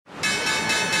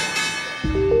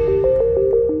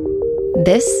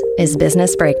This is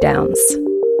Business Breakdowns.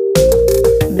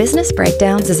 Business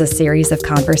Breakdowns is a series of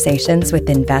conversations with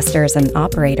investors and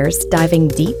operators diving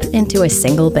deep into a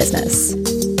single business.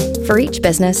 For each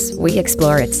business, we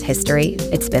explore its history,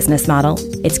 its business model,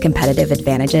 its competitive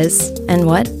advantages, and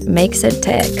what makes it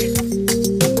tick.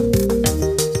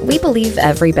 We believe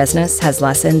every business has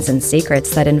lessons and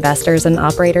secrets that investors and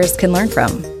operators can learn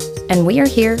from, and we are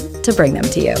here to bring them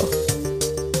to you.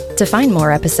 To find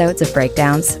more episodes of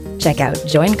Breakdowns, check out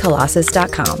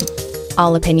joincolossus.com.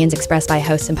 All opinions expressed by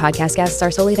hosts and podcast guests are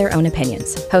solely their own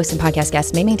opinions. Hosts and podcast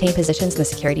guests may maintain positions in the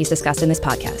securities discussed in this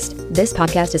podcast. This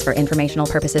podcast is for informational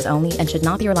purposes only and should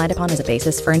not be relied upon as a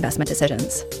basis for investment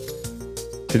decisions.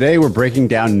 Today, we're breaking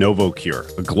down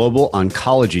Novocure, a global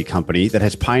oncology company that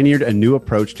has pioneered a new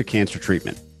approach to cancer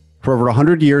treatment. For over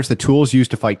 100 years, the tools used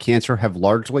to fight cancer have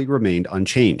largely remained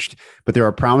unchanged, but there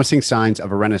are promising signs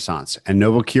of a renaissance, and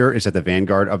Novocure is at the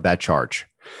vanguard of that charge.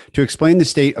 To explain the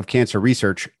state of cancer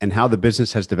research and how the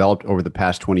business has developed over the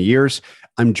past 20 years,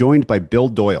 I'm joined by Bill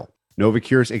Doyle,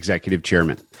 Novocure's executive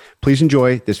chairman. Please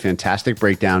enjoy this fantastic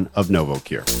breakdown of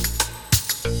Novocure.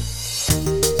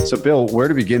 So, Bill, where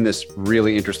to begin this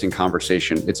really interesting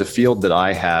conversation? It's a field that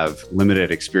I have limited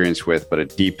experience with, but a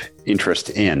deep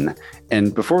interest in.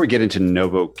 And before we get into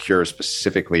Novocure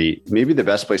specifically, maybe the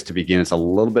best place to begin is a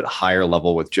little bit higher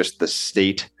level with just the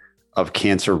state of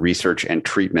cancer research and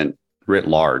treatment writ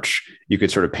large. You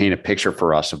could sort of paint a picture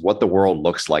for us of what the world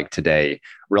looks like today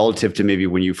relative to maybe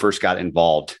when you first got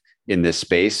involved in this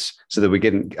space so that we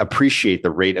can appreciate the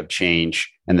rate of change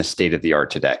and the state of the art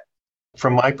today.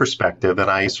 From my perspective,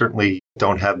 and I certainly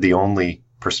don't have the only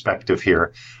perspective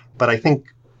here, but I think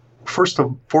first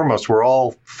and foremost, we're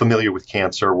all familiar with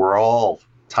cancer. We're all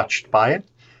touched by it,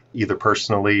 either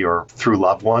personally or through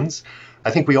loved ones.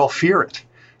 I think we all fear it.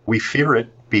 We fear it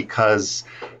because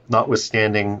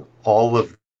notwithstanding all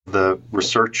of the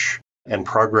research and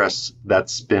progress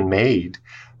that's been made,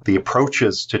 the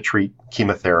approaches to treat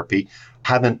chemotherapy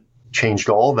haven't changed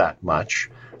all that much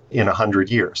in 100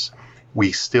 years.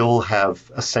 We still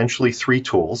have essentially three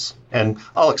tools, and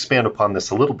I'll expand upon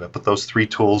this a little bit, but those three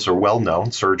tools are well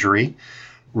known: surgery,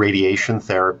 radiation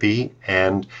therapy,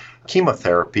 and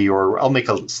chemotherapy, or I'll make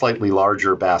a slightly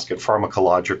larger basket,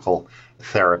 pharmacological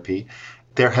therapy.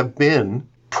 There have been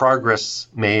progress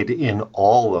made in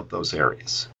all of those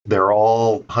areas. They're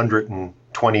all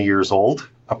 120 years old,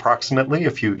 approximately,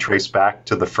 if you trace back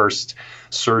to the first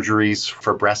surgeries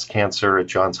for breast cancer at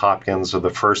Johns Hopkins, or the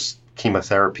first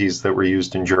chemotherapies that were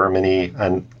used in Germany,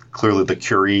 and clearly the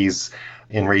Curies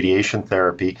in radiation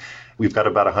therapy. We've got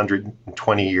about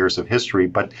 120 years of history,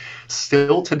 but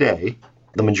still today,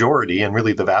 the majority, and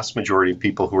really the vast majority of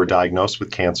people who are diagnosed with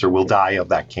cancer will die of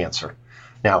that cancer.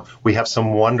 Now, we have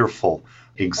some wonderful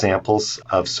examples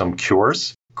of some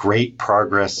cures, great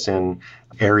progress in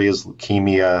areas,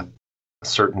 leukemia,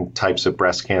 certain types of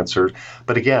breast cancer.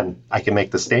 But again, I can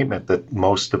make the statement that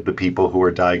most of the people who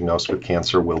are diagnosed with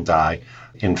cancer will die,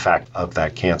 in fact, of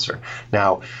that cancer.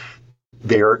 Now,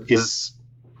 there is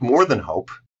more than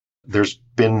hope. There's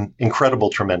been incredible,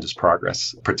 tremendous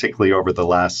progress, particularly over the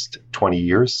last 20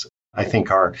 years. I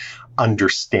think our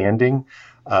understanding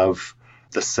of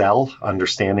the cell,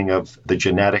 understanding of the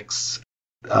genetics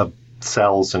of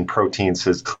cells and proteins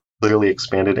has clearly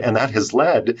expanded, and that has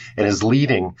led and is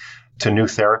leading to new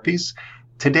therapies.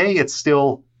 Today, it's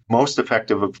still most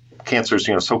effective of cancers,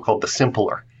 so-called the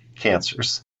simpler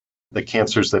cancers, the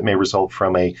cancers that may result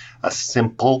from a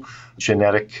simple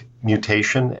genetic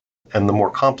mutation. And the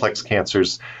more complex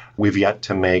cancers, we've yet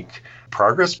to make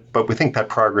progress, but we think that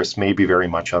progress may be very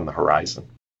much on the horizon.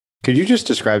 Could you just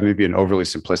describe, maybe an overly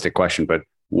simplistic question, but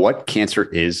what cancer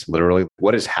is literally?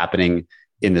 What is happening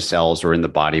in the cells or in the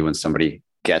body when somebody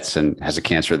gets and has a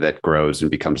cancer that grows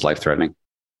and becomes life-threatening?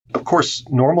 Of course,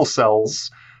 normal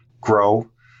cells grow,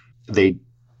 they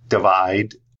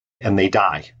divide, and they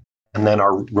die, and then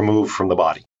are removed from the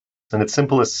body. In its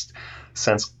simplest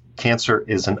sense, cancer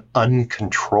is an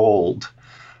uncontrolled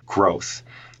growth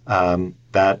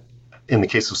that, in the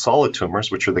case of solid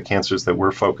tumors, which are the cancers that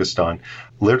we're focused on,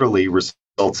 literally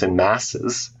results in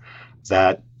masses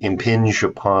that impinge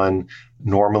upon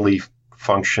normally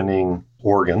functioning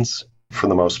organs, for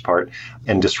the most part,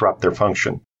 and disrupt their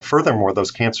function. Furthermore,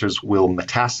 those cancers will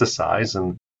metastasize,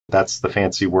 and that's the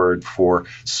fancy word for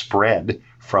spread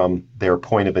from their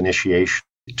point of initiation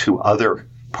to other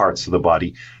parts of the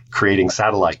body, creating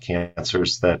satellite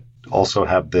cancers that also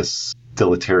have this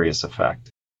deleterious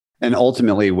effect. And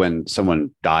ultimately, when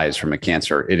someone dies from a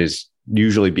cancer, it is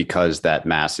usually because that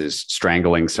mass is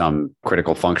strangling some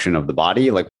critical function of the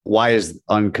body. Like, why is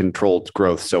uncontrolled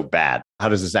growth so bad? How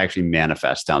does this actually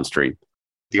manifest downstream?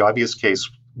 The obvious case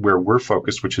where we're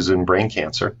focused, which is in brain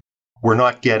cancer. We're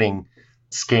not getting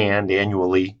scanned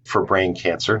annually for brain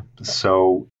cancer.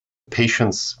 So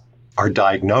patients are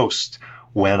diagnosed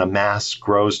when a mass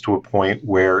grows to a point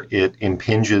where it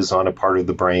impinges on a part of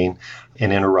the brain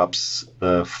and interrupts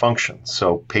the function.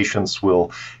 So patients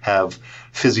will have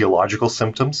physiological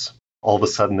symptoms. All of a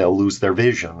sudden, they'll lose their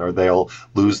vision, or they'll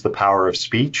lose the power of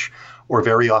speech, or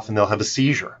very often they'll have a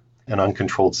seizure, an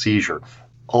uncontrolled seizure.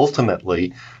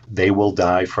 Ultimately, they will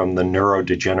die from the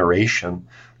neurodegeneration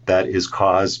that is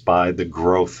caused by the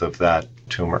growth of that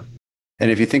tumor. And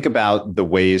if you think about the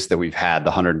ways that we've had, the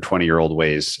 120-year-old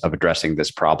ways of addressing this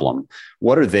problem,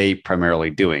 what are they primarily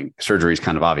doing? Surgery is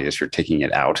kind of obvious, you're taking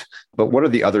it out. But what are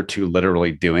the other two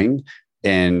literally doing?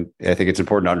 And I think it's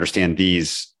important to understand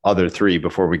these other three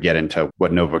before we get into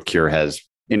what Novocure has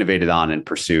innovated on and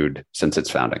pursued since its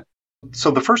founding.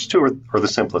 So the first two are the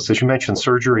simplest. As you mentioned,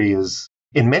 surgery is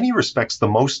in many respects the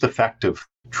most effective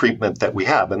treatment that we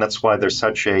have. And that's why there's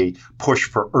such a push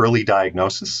for early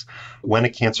diagnosis. When a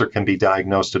cancer can be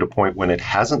diagnosed at a point when it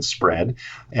hasn't spread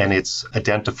and it's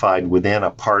identified within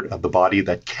a part of the body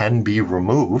that can be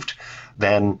removed,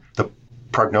 then the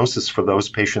prognosis for those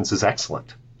patients is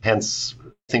excellent. Hence,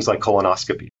 things like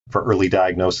colonoscopy for early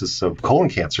diagnosis of colon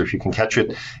cancer. If you can catch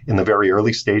it in the very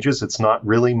early stages, it's not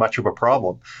really much of a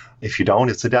problem. If you don't,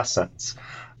 it's a death sentence.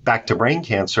 Back to brain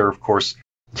cancer, of course,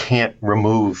 can't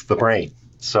remove the brain.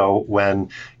 So when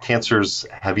cancers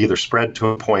have either spread to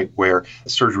a point where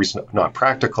surgery is not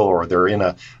practical, or they're in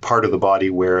a part of the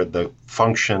body where the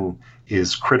function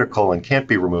is critical and can't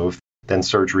be removed, then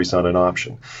surgery is not an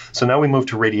option. So now we move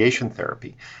to radiation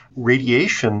therapy.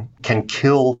 Radiation can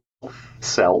kill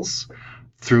cells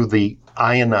through the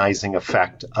ionizing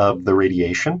effect of the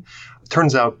radiation.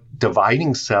 Turns out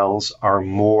dividing cells are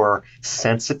more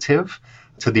sensitive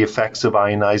to the effects of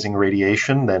ionizing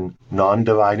radiation than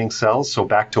non-dividing cells. So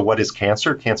back to what is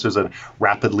cancer? Cancer is a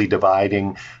rapidly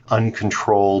dividing,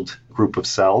 uncontrolled group of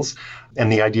cells.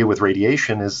 And the idea with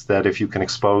radiation is that if you can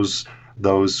expose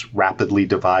those rapidly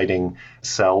dividing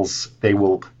cells, they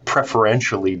will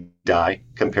preferentially die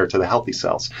compared to the healthy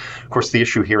cells. Of course, the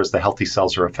issue here is the healthy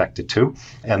cells are affected too,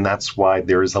 and that's why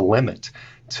there is a limit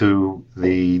to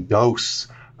the dose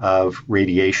of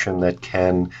radiation that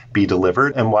can be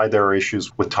delivered, and why there are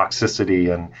issues with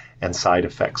toxicity and side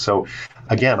effects. So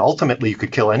again, ultimately, you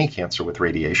could kill any cancer with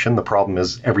radiation. The problem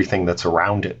is everything that's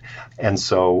around it. And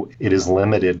so it is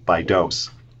limited by dose.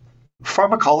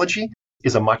 Pharmacology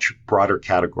is a much broader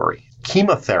category.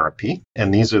 Chemotherapy,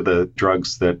 and these are the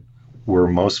drugs that we're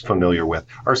most familiar with,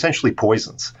 are essentially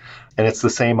poisons. And it's the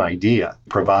same idea.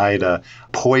 Provide a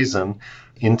poison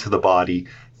into the body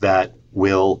that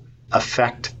will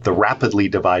affect the rapidly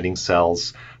dividing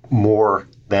cells more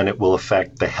than it will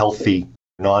affect the healthy,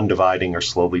 non-dividing or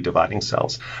slowly dividing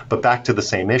cells. But back to the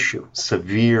same issue,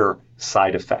 severe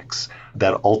side effects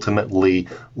that ultimately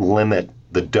limit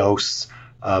the dose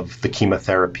of the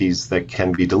chemotherapies that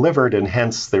can be delivered, and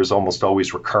hence there's almost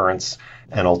always recurrence,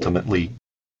 and ultimately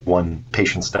one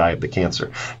patient's die of the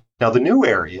cancer. Now, the new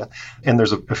area, and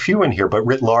there's a few in here, but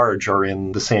writ large are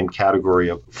in the same category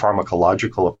of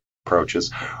pharmacological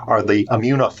approaches, are the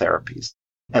immunotherapies.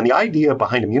 And the idea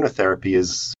behind immunotherapy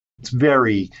is it's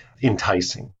very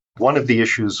enticing. One of the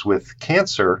issues with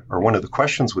cancer, or one of the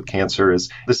questions with cancer, is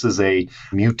this is a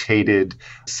mutated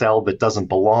cell that doesn't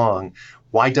belong.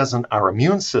 Why doesn't our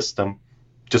immune system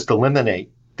just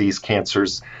eliminate these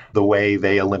cancers the way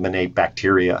they eliminate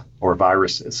bacteria or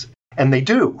viruses? And they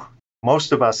do.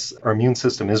 Most of us, our immune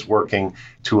system is working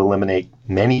to eliminate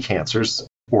many cancers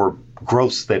or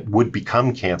growths that would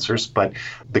become cancers, but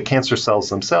the cancer cells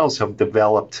themselves have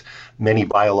developed many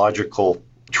biological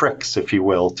tricks, if you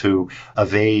will, to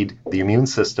evade the immune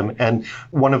system. And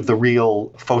one of the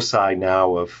real foci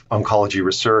now of oncology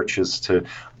research is to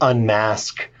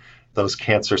unmask those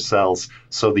cancer cells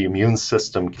so the immune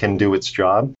system can do its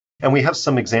job. And we have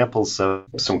some examples of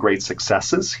some great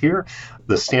successes here.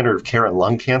 The standard of care in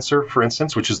lung cancer, for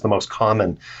instance, which is the most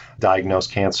common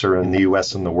diagnosed cancer in the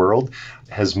US and the world,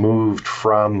 has moved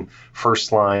from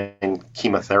first-line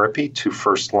chemotherapy to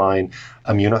first-line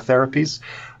immunotherapies.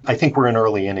 I think we're in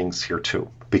early innings here too,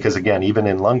 because again, even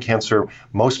in lung cancer,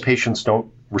 most patients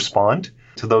don't respond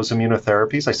to those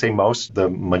immunotherapies. I say most, the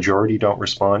majority don't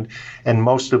respond, and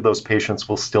most of those patients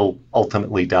will still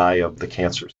ultimately die of the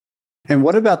cancers. And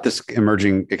what about this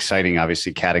emerging, exciting,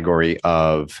 obviously, category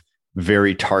of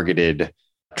very targeted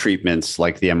treatments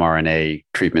like the mRNA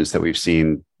treatments that we've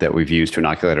seen, that we've used to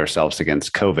inoculate ourselves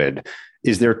against COVID?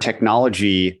 Is there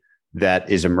technology that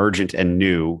is emergent and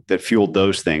new that fueled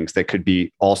those things that could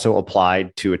be also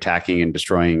applied to attacking and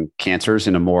destroying cancers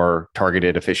in a more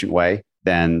targeted, efficient way?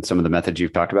 than some of the methods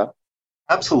you've talked about?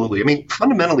 Absolutely. I mean,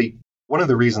 fundamentally, one of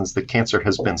the reasons that cancer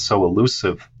has been so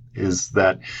elusive is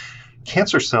that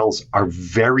cancer cells are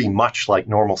very much like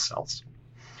normal cells.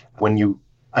 When you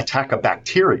attack a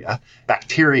bacteria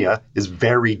is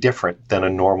very different than a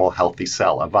normal healthy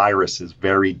cell. A virus is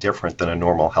very different than a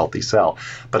normal healthy cell.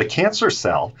 But a cancer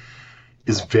cell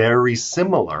is very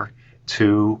similar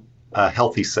to a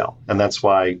healthy cell. And that's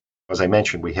why, as I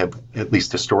mentioned, we have at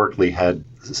least historically had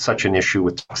such an issue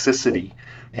with toxicity.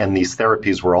 And these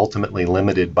therapies were ultimately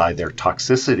limited by their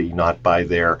toxicity, not by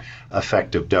their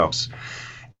effective dose.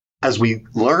 As we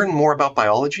learn more about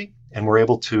biology and we're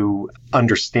able to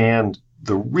understand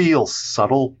the real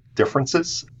subtle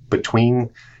differences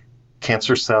between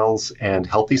cancer cells and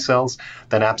healthy cells,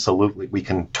 then absolutely we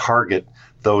can target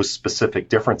those specific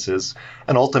differences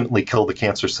and ultimately kill the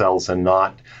cancer cells and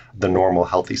not the normal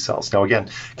healthy cells. Now, again,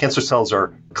 cancer cells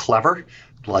are clever.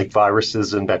 Like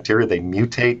viruses and bacteria, they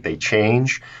mutate, they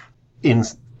change. In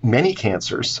many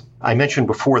cancers, I mentioned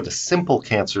before, the simple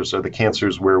cancers are the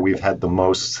cancers where we've had the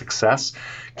most success,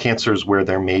 cancers where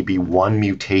there may be one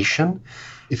mutation.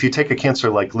 If you take a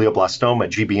cancer like glioblastoma,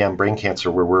 GBM, brain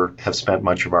cancer, where we have spent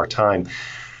much of our time,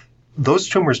 those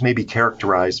tumors may be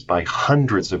characterized by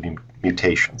hundreds of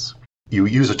mutations. You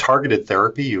use a targeted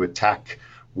therapy, you attack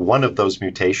one of those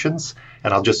mutations,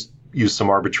 and I'll just use some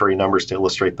arbitrary numbers to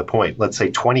illustrate the point. Let's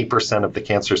say 20% of the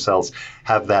cancer cells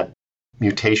have that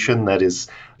mutation that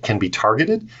can be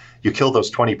targeted. You kill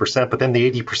those 20%, but then the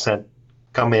 80%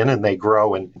 come in and they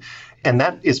grow. And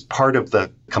that is part of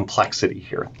the complexity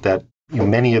here, that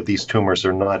many of these tumors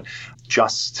are not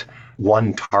just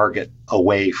one target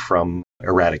away from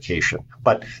eradication.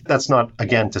 But that's not,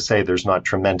 again, to say there's not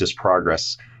tremendous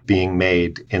progress being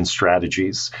made in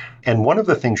strategies. And one of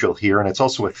the things you'll hear, and it's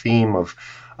also a theme of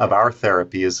our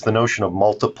therapy, is the notion of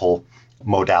multiple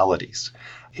modalities.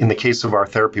 In the case of our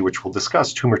therapy, which we'll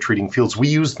discuss, tumor treating fields, we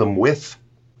use them with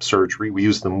surgery, we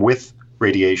use them with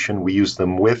radiation, we use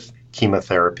them with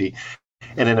chemotherapy.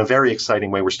 And in a very exciting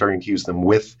way, we're starting to use them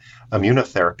with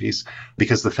immunotherapies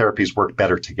because the therapies work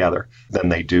better together than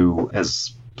they do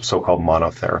as so-called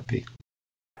monotherapy.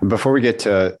 Before we get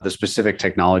to the specific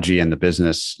technology and the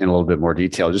business in a little bit more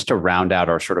detail, just to round out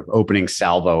our sort of opening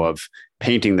salvo of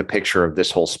painting the picture of this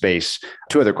whole space,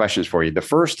 two other questions for you. The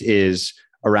first is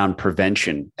around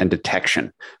prevention and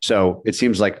detection. So it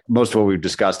seems like most of what we've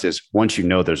discussed is once you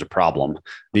know there's a problem,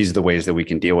 these are the ways that we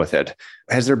can deal with it.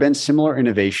 Has there been similar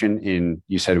innovation in,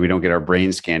 you said we don't get our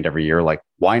brain scanned every year, like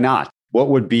why not? What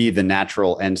would be the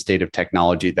natural end state of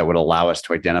technology that would allow us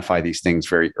to identify these things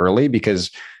very early?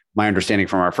 Because my understanding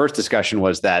from our first discussion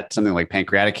was that something like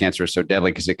pancreatic cancer is so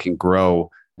deadly because it can grow.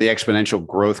 The exponential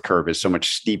growth curve is so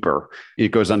much steeper.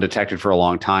 It goes undetected for a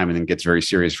long time and then gets very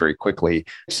serious very quickly.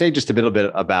 Say just a little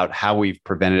bit about how we've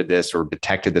prevented this or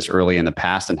detected this early in the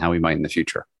past and how we might in the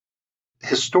future.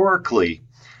 Historically,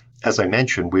 as I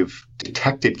mentioned, we've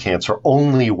detected cancer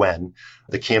only when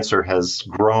the cancer has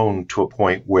grown to a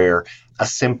point where a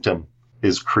symptom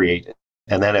is created.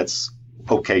 And then it's,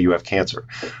 okay, you have cancer.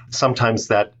 Sometimes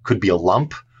that could be a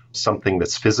lump, something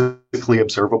that's physically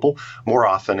observable. More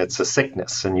often, it's a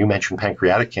sickness. And you mentioned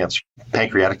pancreatic cancer.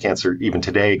 Pancreatic cancer, even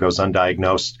today, goes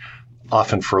undiagnosed,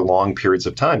 often for long periods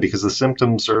of time, because the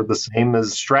symptoms are the same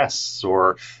as stress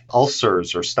or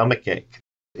ulcers or stomach ache.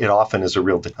 It often is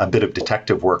a bit of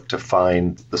detective work to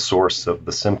find the source of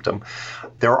the symptom.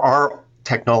 There are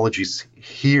technologies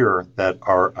here that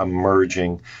are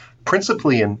emerging,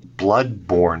 principally in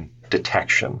blood-borne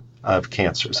detection of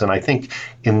cancers. And I think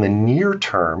in the near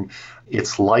term,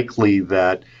 it's likely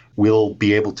that we'll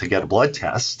be able to get a blood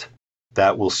test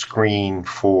that will screen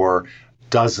for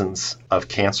dozens of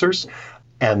cancers.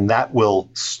 And that will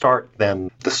start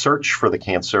then the search for the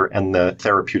cancer and the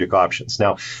therapeutic options.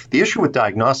 Now, the issue with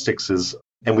diagnostics is,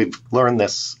 and we've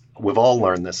all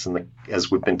learned this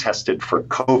as we've been tested for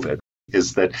COVID,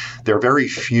 is that there are very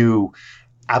few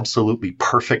absolutely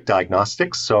perfect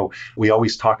diagnostics. So we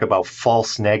always talk about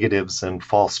false negatives and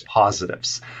false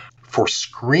positives. For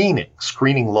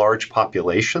screening large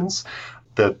populations,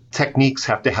 the techniques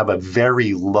have to have a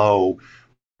very low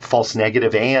false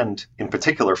negative and, in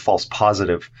particular, false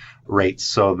positive rates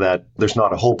so that there's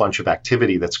not a whole bunch of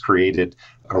activity that's created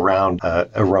around an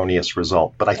erroneous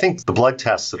result. But I think the blood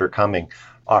tests that are coming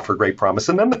offer great promise.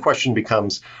 And then the question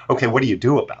becomes, okay, what do you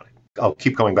do about it? I'll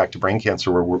keep going back to brain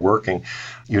cancer where we're working.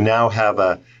 You now have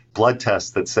a blood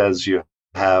test that says you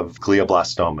have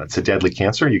glioblastoma. It's a deadly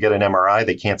cancer. You get an MRI,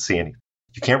 they can't see anything.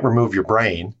 You can't remove your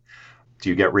brain. Do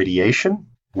you get radiation,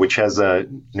 which has a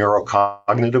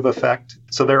neurocognitive effect?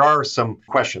 So there are some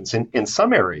questions. In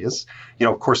some areas,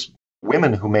 of course,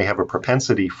 women who may have a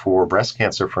propensity for breast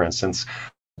cancer, for instance,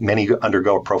 many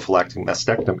undergo a prophylactic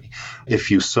mastectomy.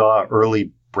 If you saw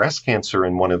early breast cancer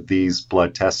in one of these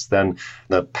blood tests, then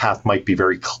the path might be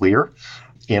very clear.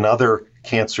 In other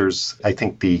cancers, I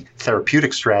think the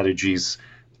therapeutic strategies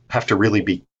have to really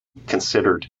be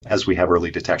considered as we have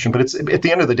early detection. But it's at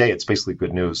the end of the day, it's basically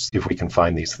good news if we can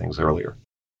find these things earlier.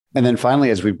 And then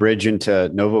finally, as we bridge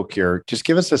into Novocure, just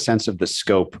give us a sense of the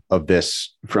scope of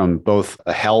this from both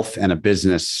a health and a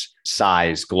business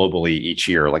size globally each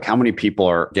year. Like how many people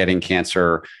are getting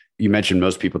cancer? You mentioned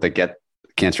most people that get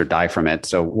cancer die from it.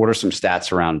 So what are some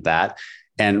stats around that?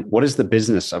 And what is the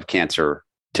business of cancer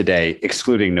today,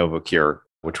 excluding Novocure,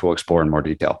 which we'll explore in more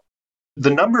detail? The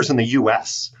numbers in the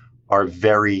US are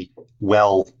very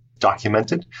well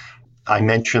documented. I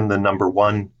mentioned the number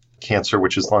one cancer,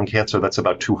 which is lung cancer. That's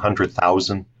about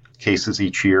 200,000 cases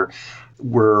each year.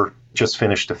 We're just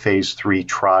finished a phase 3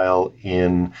 trial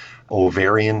in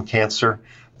ovarian cancer.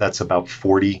 That's about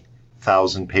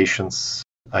 40,000 patients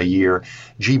a year.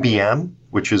 GBM,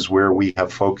 which is where we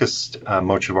have focused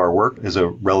much of our work, is a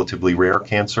relatively rare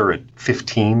cancer at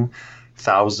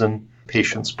 15,000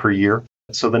 patients per year.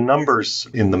 So the numbers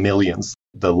in the millions,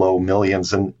 the low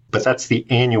millions, but that's the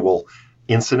annual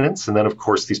incidence. And then, of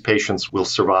course, these patients will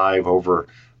survive over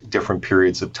different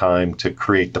periods of time to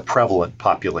create the prevalent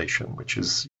population, which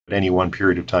is at any one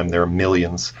period of time, there are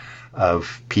millions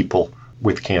of people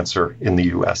with cancer in the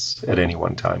US at any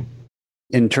one time.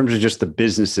 In terms of just the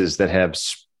businesses that have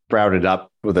sprouted up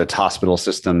with its hospital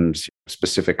systems,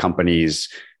 specific companies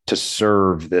to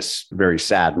serve this very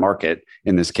sad market,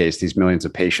 in this case, these millions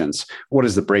of patients, what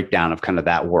is the breakdown of kind of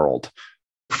that world?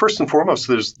 First and foremost,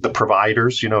 there's the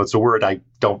providers. It's a word I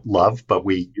don't love, but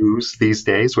we use these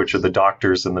days, which are the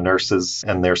doctors and the nurses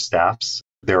and their staffs.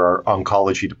 There are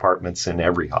oncology departments in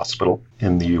every hospital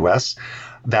in the US.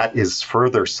 That is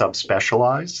further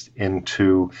subspecialized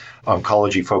into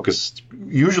oncology focused,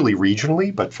 usually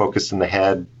regionally, but focused in the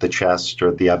head, the chest,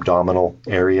 or the abdominal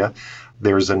area.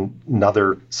 There's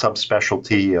another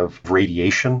subspecialty of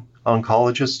radiation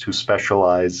oncologists who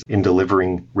specialize in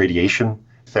delivering radiation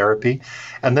therapy.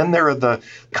 And then there are the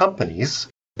companies,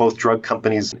 both drug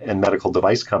companies and medical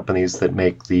device companies that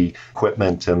make the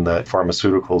equipment and the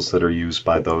pharmaceuticals that are used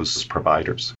by those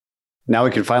providers. Now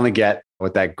we can finally get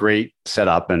with that great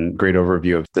setup and great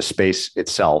overview of the space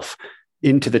itself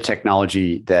into the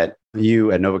technology that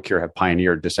you at Novocure have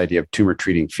pioneered, this idea of tumor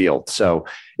treating field. So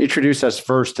introduce us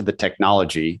first to the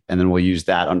technology, and then we'll use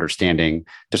that understanding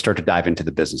to start to dive into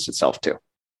the business itself too.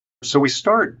 So we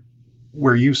start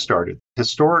where you started.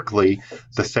 Historically,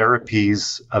 the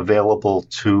therapies available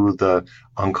to the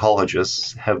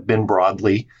oncologists have been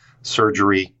broadly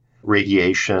surgery,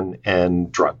 radiation, and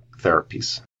drug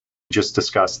therapies. Just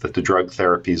discussed that the drug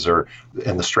therapies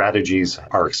and the strategies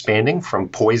are expanding from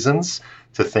poisons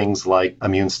to things like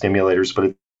immune stimulators, but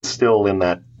it's still in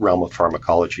that realm of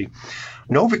pharmacology.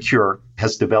 Novocure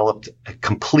has developed a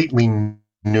completely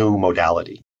new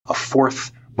modality, a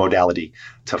fourth modality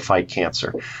to fight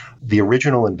cancer. The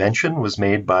original invention was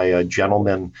made by a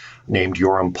gentleman named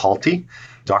Yoram Palti.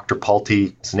 Dr.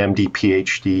 Palti is an MD,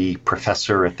 PhD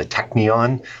professor at the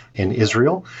Technion in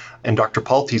Israel. And Dr.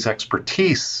 Palti's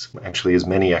expertise, actually his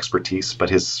many expertise, but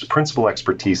his principal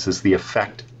expertise is the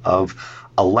effect of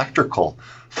electrical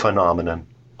phenomenon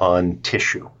on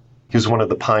tissue. He was one of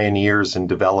the pioneers in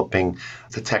developing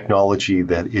the technology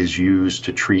that is used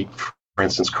to treat, for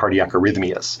instance, cardiac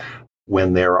arrhythmias.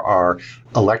 When there are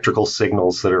electrical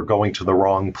signals that are going to the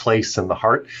wrong place in the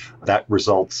heart, that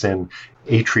results in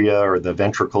atria or the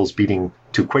ventricles beating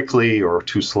too quickly or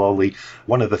too slowly.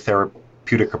 One of the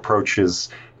therapeutic approaches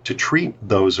to treat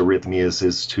those arrhythmias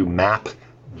is to map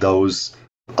those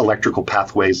electrical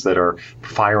pathways that are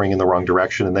firing in the wrong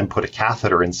direction and then put a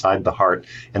catheter inside the heart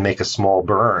and make a small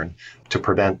burn to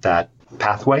prevent that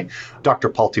pathway. Dr.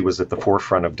 Palti was at the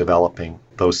forefront of developing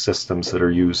those systems that are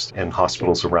used in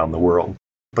hospitals around the world.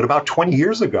 But about 20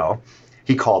 years ago,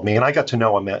 he called me, and I got to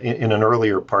know him in an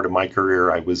earlier part of my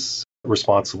career. I was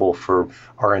responsible for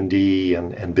R&D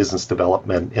and business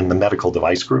development in the medical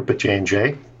device group at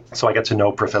J&J. So I got to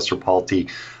know Professor Palti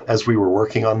as we were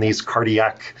working on these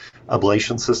cardiac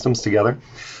ablation systems together.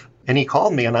 And he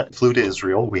called me, and I flew to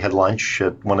Israel. We had lunch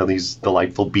at one of these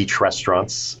delightful beach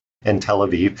restaurants in Tel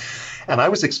Aviv. And I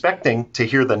was expecting to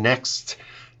hear the next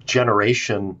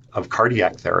generation of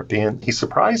cardiac therapy. And he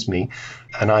surprised me,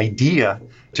 an idea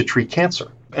to treat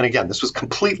cancer. And again, this was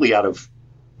completely out of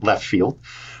left field.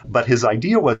 But his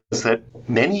idea was that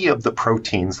many of the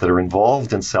proteins that are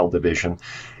involved in cell division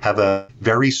have a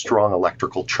very strong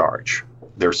electrical charge.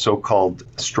 They're so-called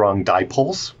strong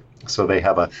dipoles. So they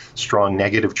have a strong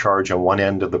negative charge on one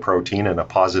end of the protein and a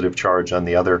positive charge on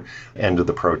the other end of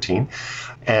the protein.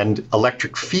 And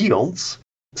electric fields,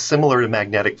 similar to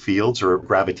magnetic fields or a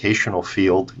gravitational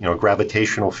field, a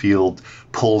gravitational field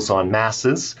pulls on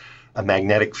masses, a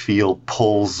magnetic field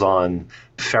pulls on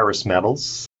ferrous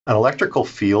metals, an electrical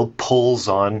field pulls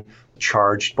on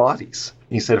charged bodies.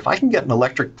 And he said, if I can get an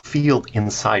electric field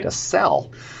inside a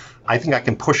cell, I think I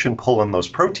can push and pull on those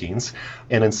proteins.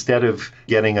 And instead of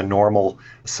getting a normal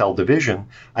cell division,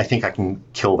 I think I can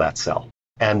kill that cell.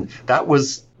 And that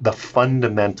was the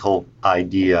fundamental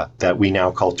idea that we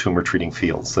now call tumor treating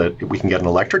fields, that we can get an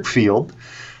electric field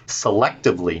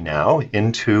selectively now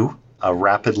into a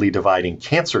rapidly dividing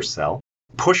cancer cell,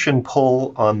 push and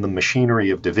pull on the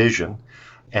machinery of division,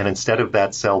 and instead of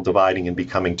that cell dividing and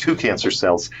becoming two cancer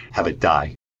cells, have it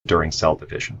die during cell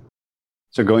division.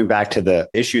 So going back to the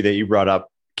issue that you brought up,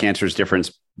 cancer's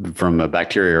difference from a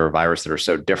bacteria or a virus that are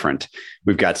so different.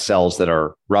 We've got cells that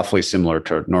are roughly similar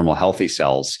to normal healthy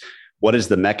cells. What is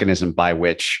the mechanism by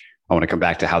which, I want to come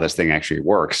back to how this thing actually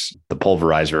works, the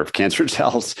pulverizer of cancer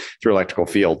cells through electrical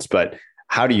fields, but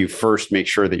how do you first make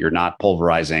sure that you're not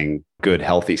pulverizing good,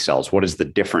 healthy cells? What is the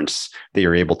difference that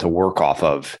you're able to work off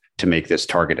of to make this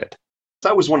targeted?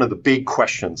 That was one of the big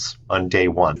questions on day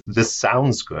one. This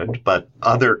sounds good, but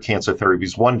other cancer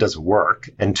therapies, one, does it work?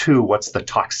 And two, what's the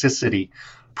toxicity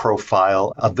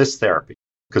profile of this therapy?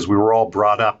 Because we were all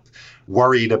brought up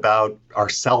worried about our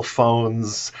cell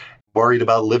phones, worried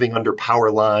about living under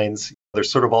power lines.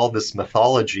 There's sort of all this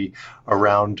mythology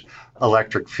around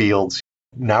electric fields.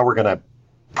 Now we're going to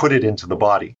put it into the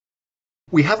body.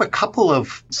 We have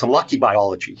some lucky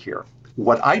biology here.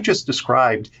 What I just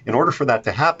described, in order for that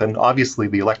to happen, obviously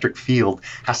the electric field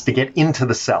has to get into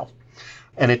the cell.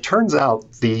 And it turns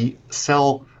out the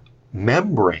cell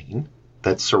membrane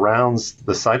that surrounds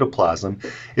the cytoplasm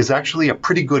is actually a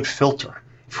pretty good filter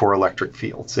for electric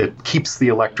fields. It keeps the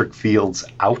electric fields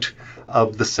out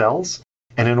of the cells.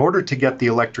 And in order to get the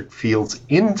electric fields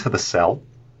into the cell,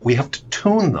 we have to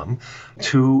tune them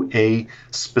to a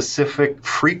specific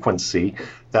frequency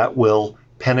that will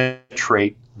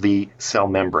penetrate the cell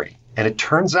membrane. And it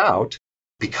turns out,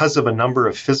 because of a number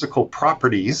of physical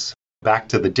properties, back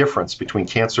to the difference between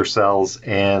cancer cells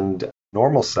and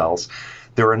normal cells,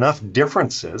 there are enough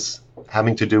differences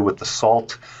having to do with the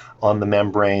salt on the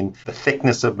membrane, the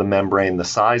thickness of the membrane, the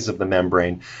size of the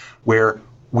membrane, where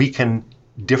we can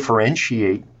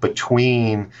differentiate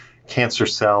between cancer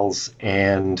cells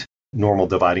and normal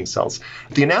dividing cells.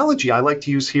 The analogy I like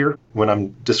to use here when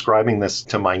I'm describing this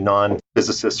to my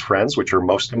non-physicist friends, which are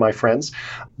most of my friends,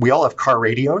 we all have car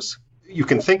radios. You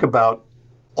can think about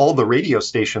all the radio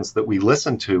stations that we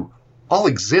listen to all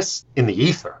exist in the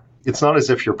ether. It's not as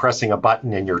if you're pressing a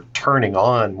button and you're turning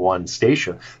on one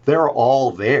station. They're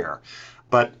all there.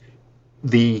 But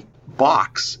the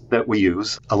box that we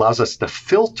use allows us to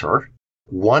filter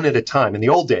one at a time. In the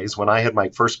old days, when I had my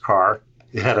first car,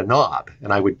 it had a knob,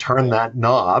 and I would turn that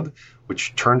knob,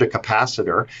 which turned a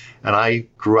capacitor, and I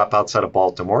grew up outside of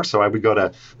Baltimore, so I would go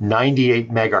to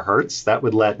 98 megahertz. That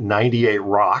would let 98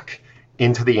 rock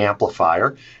into the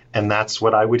amplifier, and that's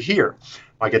what I would hear.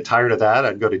 If I get tired of that,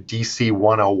 I'd go to DC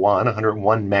 101,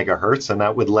 101 megahertz, and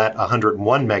that would let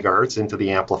 101 megahertz into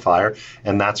the amplifier,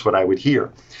 and that's what I would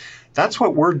hear. That's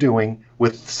what we're doing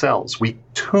with cells. We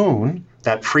tune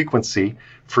that frequency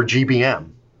for GBM.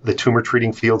 The tumor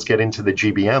treating fields get into the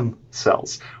GBM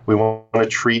cells. We want to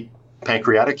treat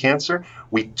pancreatic cancer.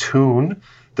 We tune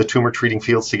the tumor treating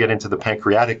fields to get into the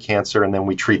pancreatic cancer, and then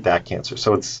we treat that cancer.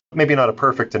 So it's maybe not a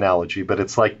perfect analogy, but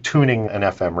it's like tuning an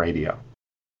FM radio.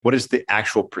 What is the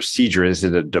actual procedure? Is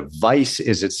it a device?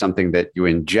 Is it something that you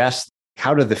ingest?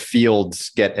 How do the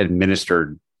fields get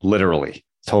administered literally?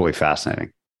 It's totally fascinating.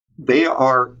 They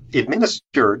are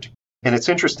administered. And it's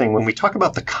interesting, when we talk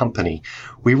about the company,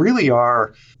 we really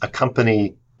are a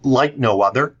company like no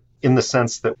other in the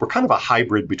sense that we're kind of a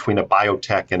hybrid between a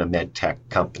biotech and a medtech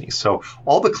company. So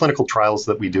all the clinical trials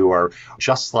that we do are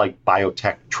just like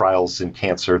biotech trials in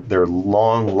cancer. They're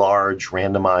long, large,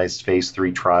 randomized phase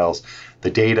 3 trials.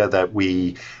 The data that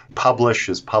we publish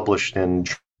is published in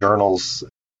journals,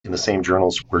 in the same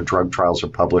journals where drug trials are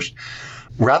published.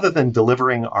 Rather than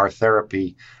delivering our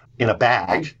therapy in a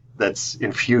bag that's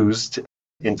infused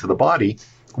into the body,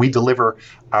 we deliver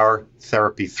our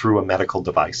therapy through a medical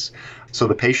device. So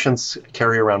the patients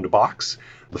carry around a box.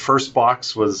 The first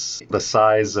box was the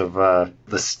size of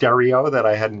the stereo that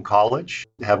I had in college.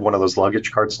 I had one of those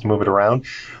luggage carts to move it around.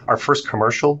 Our first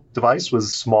commercial device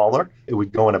was smaller. It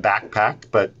would go in a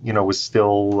backpack, but was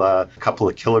still a couple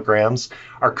of kilograms.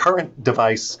 Our current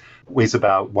device weighs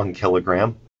about 1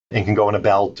 kilogram. and can go in a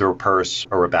belt or a purse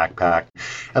or a backpack.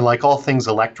 And like all things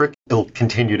electric, it'll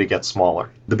continue to get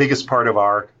smaller. The biggest part of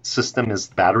our system is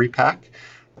the battery pack.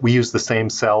 We use the same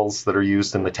cells that are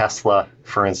used in the Tesla,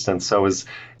 for instance. So as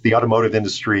the automotive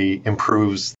industry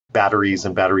improves batteries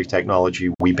and battery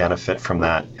technology, we benefit from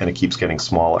that, and it keeps getting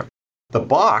smaller. The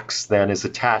box then is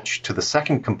attached to the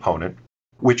second component,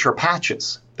 which are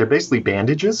patches. They're basically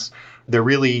bandages. They're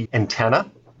really antennae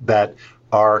that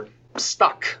are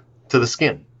stuck to the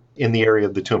skin in the area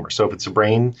of the tumor. So if it's a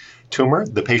brain tumor,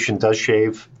 the patient does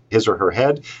shave his or her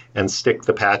head and stick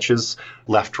the patches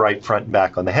left, right, front, and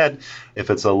back on the head. If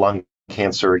it's a lung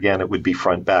cancer, again, it would be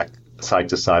front, back, side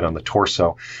to side on the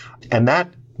torso. And that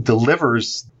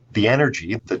delivers the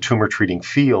energy, the tumor treating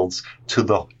fields, to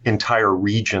the entire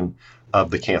region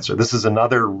of the cancer. This is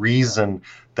another reason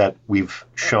that we've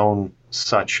shown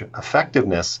such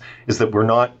effectiveness, is that we're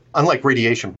not, unlike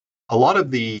radiation, a lot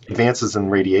of the advances in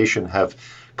radiation have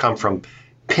come from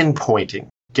pinpointing,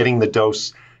 getting the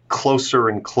dose closer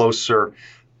and closer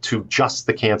to just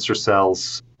the cancer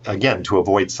cells, again, to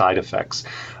avoid side effects.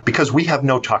 Because we have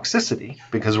no toxicity,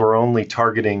 because we're only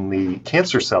targeting the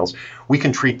cancer cells, we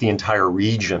can treat the entire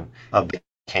region of the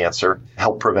cancer,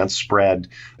 help prevent spread,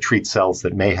 treat cells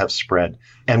that may have spread.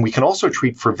 And we can also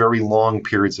treat for very long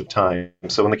periods of time.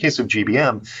 So in the case of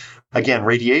GBM, again,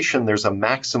 radiation, there's a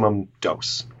maximum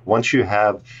dose. Once you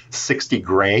have 60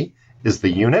 gray is the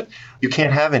unit, you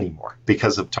can't have any more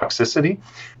because of toxicity.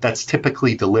 That's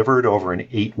typically delivered over an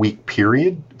 8-week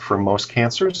period for most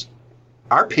cancers.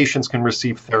 Our patients can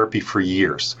receive therapy for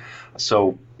years.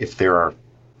 So if there are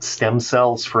stem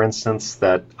cells, for instance,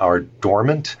 that are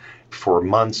dormant for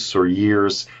months or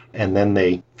years, and then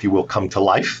they, if you will, come to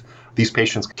life, these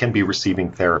patients can be receiving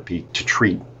therapy to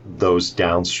treat those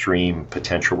downstream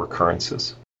potential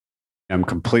recurrences. I'm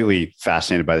completely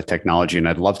fascinated by the technology, and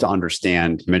I'd love to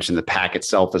understand, you mentioned the pack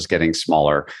itself is getting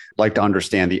smaller. I'd like to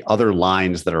understand the other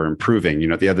lines that are improving,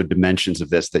 the other dimensions of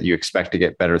this that you expect to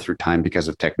get better through time because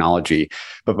of technology.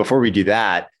 But before we do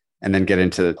that, and then get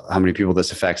into how many people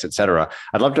this affects, et cetera,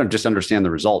 I'd love to just understand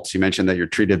the results. You mentioned that you're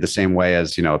treated the same way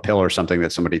as, a pill or something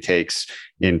that somebody takes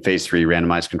in phase 3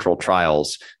 randomized controlled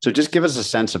trials. So just give us a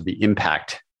sense of the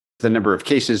impact, the number of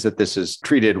cases that this is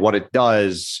treated, what it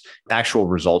does, actual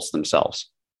results themselves.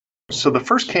 So the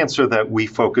first cancer that we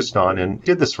focused on, and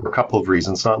did this for a couple of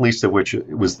reasons, not least of which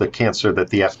was the cancer that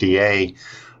the FDA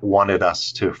wanted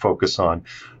us to focus on,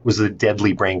 was the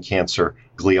deadly brain cancer,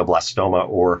 glioblastoma,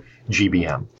 or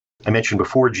GBM. I mentioned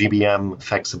before, GBM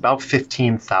affects about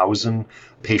 15,000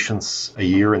 patients a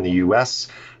year in the US.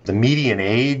 The median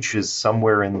age is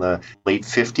somewhere in the late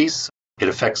 50s. It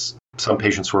affects some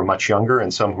patients who are much younger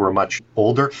and some who are much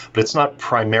older, but it's not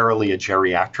primarily a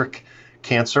geriatric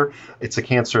cancer. It's a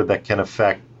cancer that can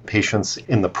affect patients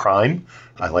in the prime.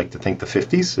 I like to think the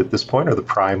 50s at this point, or the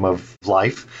prime of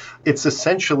life. It's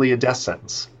essentially a death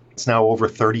sentence. It's now over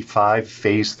 35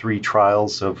 phase 3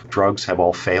 trials of drugs have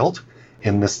all failed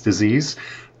in this disease.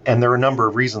 And there are a number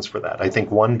of reasons for that. I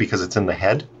think one, because it's in the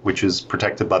head, which is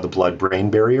protected by the blood-brain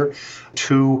barrier.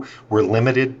 2, we're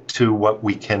limited to what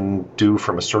we can do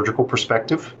from a surgical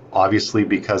perspective, obviously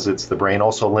because it's the brain.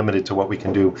 Also limited to what we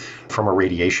can do from a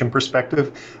radiation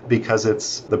perspective because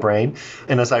it's the brain.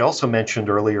 And as I also mentioned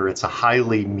earlier, it's a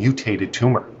highly mutated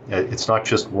tumor. It's not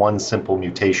just one simple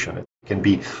mutation. It can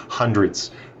be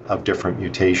hundreds of different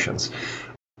mutations.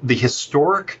 The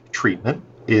historic treatment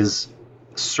is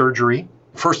surgery.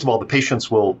 First of all, the patients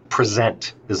will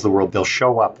present is the word. They'll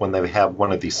show up when they have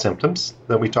one of these symptoms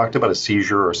that we talked about, a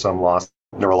seizure or some loss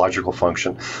of neurological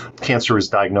function. Cancer is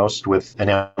diagnosed with an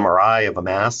MRI of a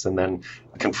mass and then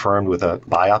confirmed with a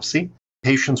biopsy.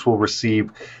 Patients will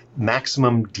receive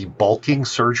maximum debulking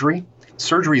surgery.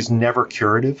 Surgery is never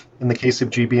curative in the case of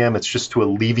GBM. It's just to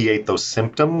alleviate those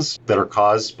symptoms that are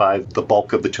caused by the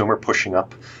bulk of the tumor pushing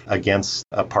up against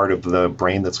a part of the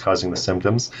brain that's causing the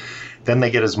symptoms. Then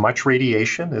they get as much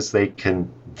radiation as they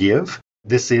can give.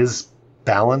 This is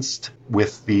balanced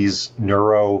with these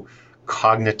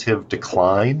neurocognitive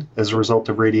decline as a result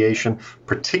of radiation,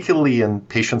 particularly in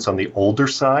patients on the older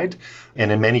side.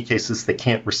 And in many cases, they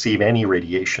can't receive any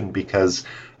radiation because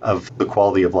of the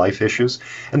quality of life issues.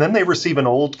 And then they receive an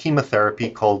old chemotherapy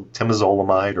called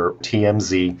temozolomide, or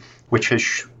TMZ, which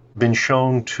has been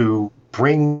shown to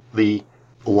bring the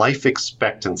life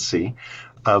expectancy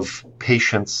of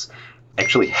patients,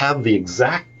 actually have the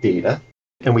exact data.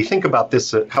 And we think about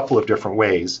this a couple of different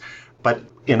ways. But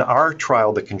in our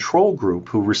trial, the control group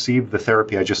who received the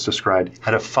therapy I just described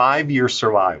had a 5-year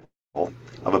survival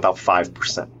of about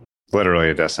 5%. Literally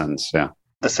a death sentence, yeah.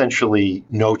 Essentially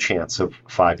no chance of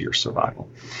 5-year survival.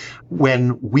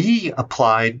 When we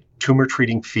applied tumor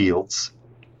treating fields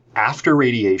after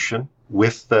radiation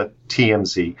with the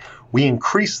TMZ, we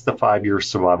increased the 5-year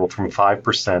survival from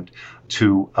 5%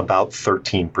 to about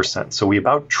 13%. So we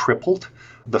about tripled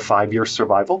the 5-year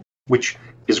survival, which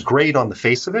is great on the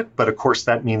face of it. But of course,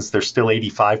 that means there's still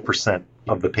 85%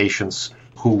 of the patients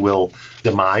who will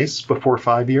demise before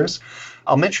 5 years.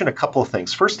 I'll mention a couple of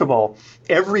things. First of all,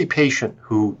 every patient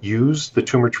who used the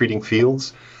Tumor Treating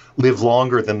Fields lived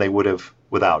longer than they would have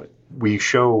without it. We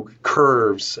show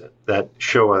curves that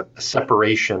show a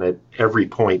separation at every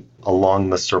point along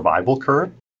the survival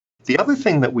curve. The other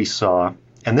thing that we saw,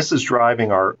 and this is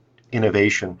driving our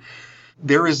innovation,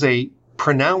 there is a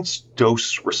pronounced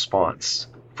dose response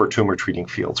for Tumor Treating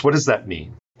Fields. What does that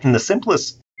mean? In the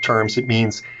simplest terms, it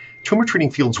means Tumor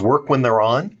Treating Fields work when they're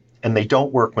on, and they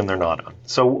don't work when they're not on.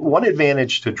 So one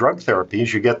advantage to drug therapy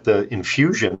is you get the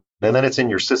infusion, and then it's in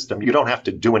your system. You don't have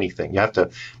to do anything. You have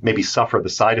to maybe suffer the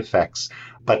side effects,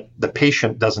 but the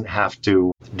patient doesn't have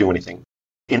to do anything.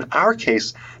 In our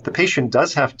case, the patient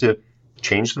does have to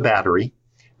change the battery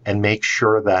and make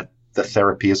sure that the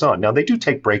therapy is on. Now, they do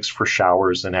take breaks for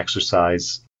showers and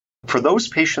exercise. For those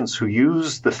patients who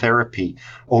use the therapy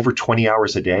over 20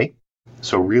 hours a day,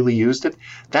 so really used it,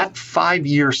 that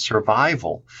 5-year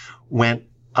survival went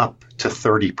up to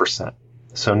 30%.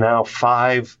 So now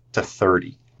 5 to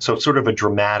 30. So it's sort of a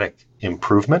dramatic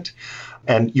improvement.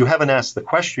 And you haven't asked the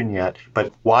question yet,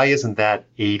 but why isn't that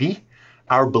 80?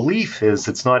 Our belief is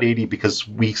it's not 80 because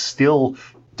we still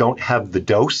don't have the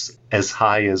dose as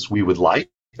high as we would like.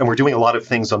 And we're doing a lot of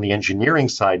things on the engineering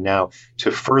side now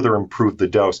to further improve the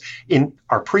dose. In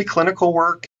our preclinical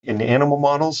work, in animal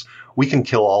models, we can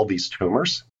kill all these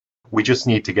tumors. We just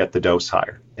need to get the dose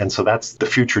higher. And so that's the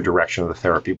future direction of the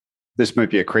therapy. This might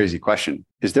be a crazy question.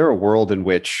 Is there a world in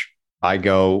which I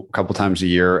go a couple times a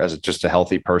year as just a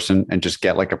healthy person and just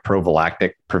get like a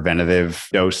prophylactic preventative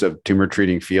dose of Tumor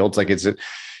Treating Fields? Like, is it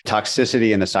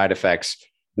toxicity and the side effects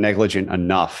negligent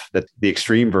enough that the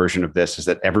extreme version of this is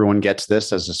that everyone gets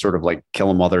this as a sort of like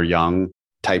kill a mother young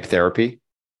type therapy?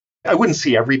 I wouldn't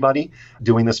see everybody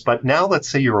doing this, but now let's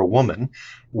say you're a woman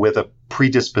with a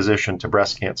predisposition to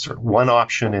breast cancer. One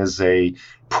option is a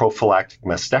prophylactic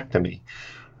mastectomy.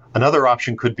 Another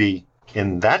option could be,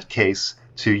 in that case,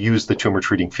 to use the Tumor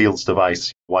Treating Fields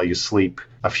device while you sleep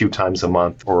a few times a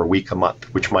month or a week a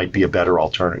month, which might be a better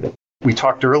alternative. We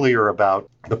talked earlier about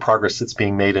the progress that's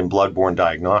being made in blood-borne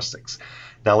diagnostics.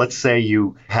 Now, let's say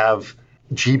you have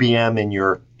GBM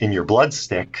in your blood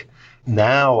stick.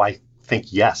 Now, I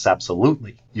think, yes,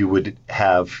 absolutely, you would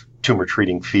have Tumor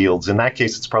Treating Fields. In that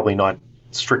case, it's probably not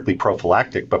strictly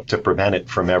prophylactic, but to prevent it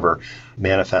from ever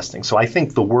manifesting. So I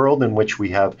think the world in which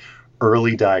we have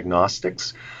early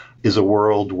diagnostics is a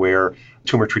world where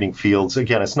Tumor Treating Fields,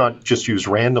 again, it's not just used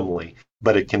randomly,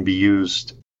 but it can be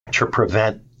used to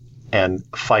prevent and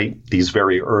fight these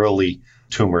very early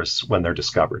tumors when they're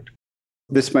discovered.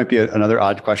 This might be another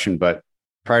odd question, but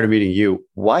prior to meeting you,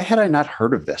 why had I not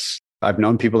heard of this? I've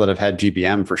known people that have had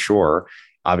GBM for sure,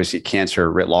 obviously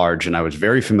cancer writ large, and I was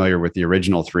very familiar with the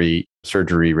original 3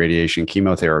 surgery, radiation,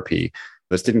 chemotherapy.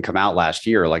 This didn't come out last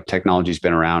year. Like, technology's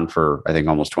been around for, I think,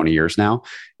 almost 20 years now.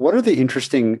 What are the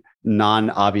interesting,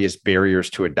 non-obvious barriers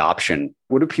to adoption?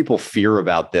 What do people fear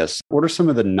about this? What are some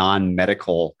of the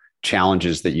non-medical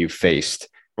challenges that you've faced?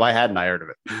 Why hadn't I heard of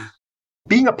it?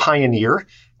 Being a pioneer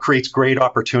creates great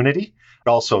opportunity.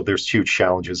 But also, there's huge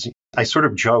challenges. I sort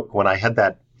of joke when I had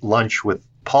that lunch with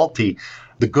Palti,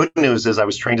 the good news is I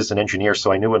was trained as an engineer,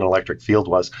 so I knew what an electric field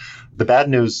was. The bad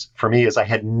news for me is I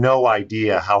had no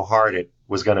idea how hard it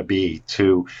was going to be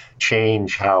to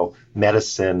change how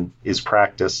medicine is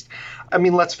practiced. I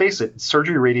mean, let's face it,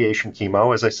 surgery, radiation,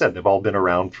 chemo, as I said, they've all been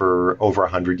around for over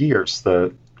 100 years.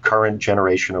 The current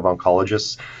generation of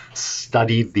oncologists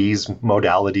studied these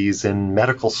modalities in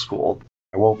medical school.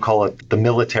 I won't call it the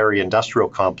military-industrial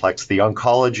complex. The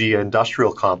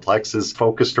oncology-industrial complex is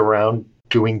focused around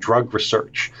doing drug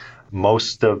research.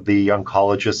 Most of the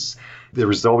oncologists, there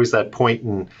was always that point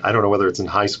in, I don't know whether it's in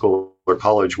high school or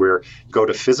college, where you go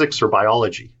to physics or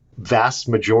biology. Vast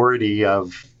majority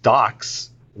of docs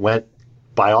went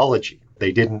biology.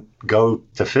 They didn't go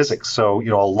to physics. So,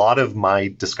 a lot of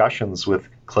my discussions with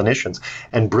clinicians,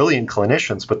 and brilliant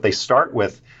clinicians, but they start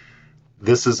with,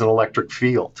 this is an electric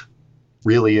field.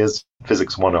 Really is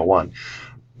physics 101.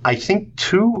 I think,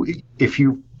 too, if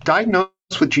you diagnose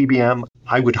with GBM,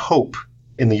 I would hope,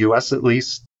 in the US at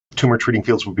least, Tumor Treating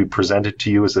Fields would be presented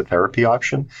to you as a therapy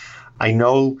option. I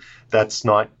know that's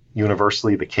not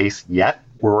universally the case yet.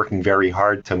 We're working very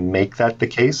hard to make that the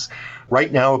case.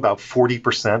 Right now, about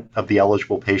 40% of the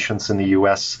eligible patients in the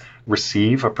US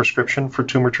receive a prescription for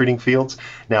Tumor Treating Fields.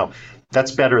 Now,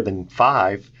 that's better than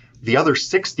 5. The other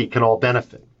 60 can all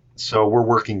benefit. So we're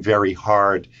working very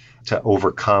hard to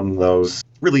overcome those,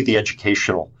 really the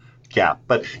educational gap.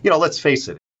 But, let's face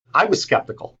it, I was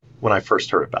skeptical when I first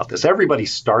heard about this. Everybody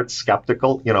starts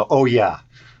skeptical, oh yeah,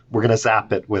 we're going to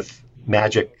zap it with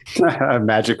magic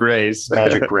rays.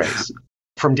 magic rays.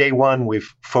 From day one,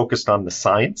 we've focused on the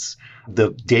science.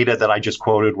 The data that I just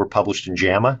quoted were published in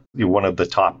JAMA, one of the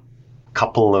top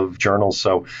couple of journals.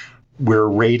 So we're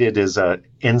rated as a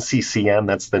NCCN,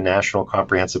 that's the National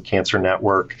Comprehensive Cancer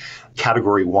Network,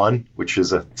 Category 1, which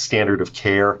is a standard of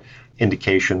care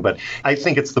indication. But I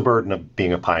think it's the burden of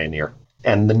being a pioneer.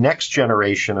 And the next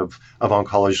generation of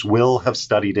oncologists will have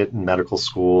studied it in medical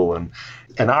school. And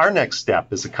our next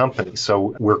step is a company.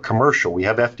 So we're commercial. We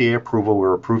have FDA approval.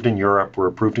 We're approved in Europe. We're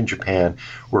approved in Japan.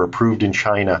 We're approved in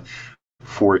China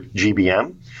for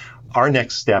GBM. Our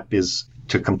next step is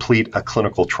to complete a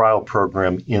clinical trial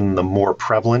program in the more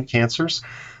prevalent cancers.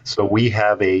 So we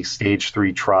have a stage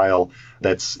 3 trial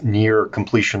that's near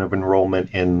completion of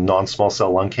enrollment in non-small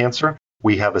cell lung cancer.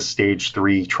 We have a stage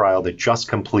 3 trial that just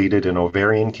completed in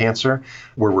ovarian cancer.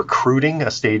 We're recruiting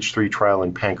a stage 3 trial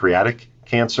in pancreatic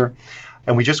cancer.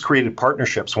 And we just created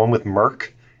partnerships, one with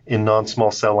Merck in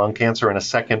non-small cell lung cancer and a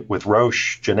second with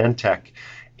Roche, Genentech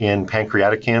in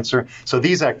pancreatic cancer. So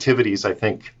these activities, I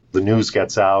think, the news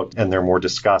gets out and they're more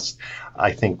discussed,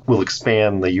 I think will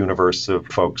expand the universe of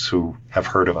folks who have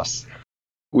heard of us.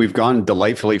 We've gone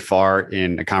delightfully far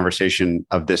in a conversation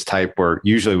of this type where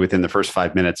usually within the first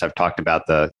 5 minutes, I've talked about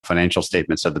the financial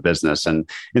statements of the business. And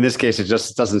in this case, it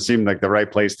just doesn't seem like the right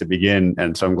place to begin.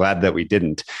 And so I'm glad that we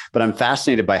didn't. But I'm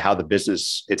fascinated by how the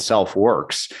business itself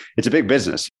works. It's a big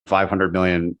business, 500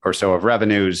 million or so of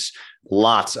revenues,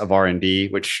 lots of R&D,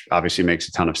 which obviously makes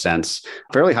a ton of sense.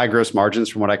 Fairly high gross margins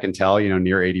from what I can tell,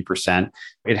 near 80%.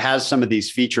 It has some of these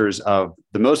features of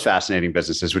the most fascinating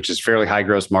businesses, which is fairly high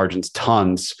gross margins,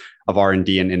 tons of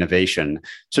R&D and innovation.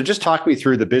 So just talk me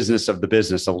through the business of the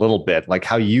business a little bit, like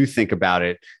how you think about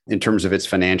it in terms of its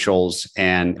financials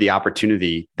and the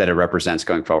opportunity that it represents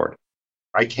going forward.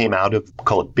 I came out of,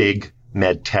 call it big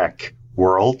med tech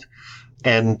world,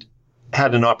 and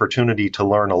had an opportunity to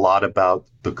learn a lot about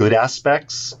the good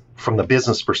aspects from the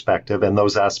business perspective and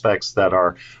those aspects that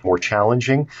are more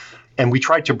challenging. And we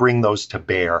tried to bring those to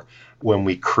bear when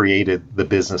we created the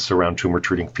business around Tumor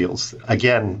Treating Fields.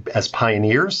 Again, as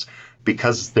pioneers,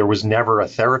 because there was never a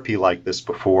therapy like this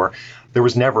before, there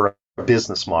was never a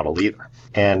business model either.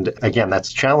 And again,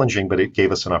 that's challenging, but it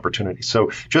gave us an opportunity.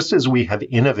 So just as we have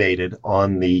innovated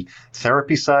on the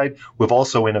therapy side, we've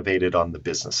also innovated on the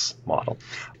business model.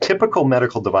 Typical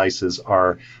medical devices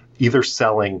are either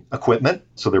selling equipment,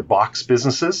 so they're box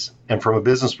businesses. And from a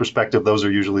business perspective, those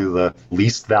are usually the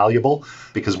least valuable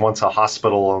because once a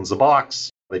hospital owns a box,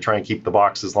 they try and keep the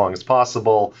box as long as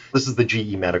possible. This is the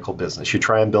GE medical business. You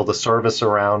try and build a service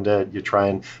around it. You try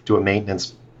and do a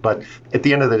maintenance. But at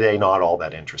the end of the day, not all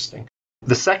that interesting.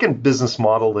 The second business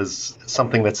model is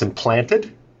something that's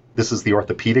implanted. This is the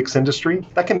orthopedics industry.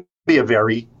 That can be a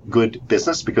very good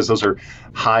business because those are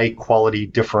high quality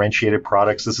differentiated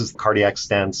products. This is cardiac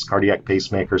stents, cardiac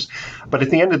pacemakers. But at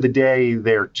the end of the day,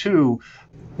 there too,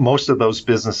 most of those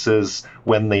businesses,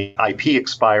 when the IP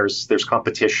expires, there's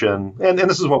competition. And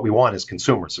this is what we want as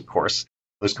consumers, of course.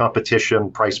 There's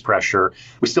competition, price pressure.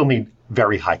 We still need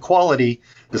very high quality.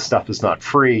 This stuff is not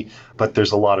free, but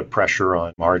there's a lot of pressure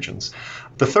on margins.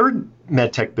 The third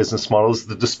medtech business model is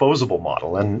the disposable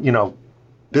model. And,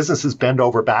 businesses bend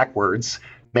over backwards,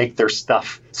 make their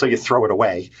stuff, so you throw it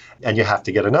away and you have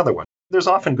to get another one. There's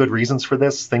often good reasons for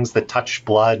this, things that touch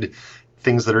blood,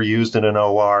 things that are used in an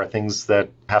OR, things that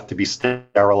have to be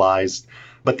sterilized.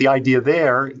 But the idea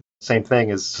there, same thing,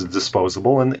 is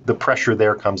disposable, and the pressure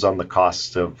there comes on the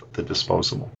cost of the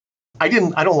disposable. I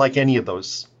don't like any of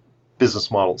those business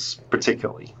models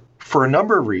particularly for a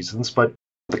number of reasons, but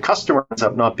the customer ends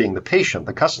up not being the patient.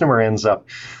 The customer ends up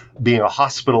being a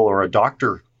hospital or a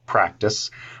doctor practice,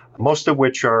 most of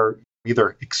which are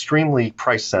either extremely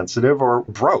price sensitive or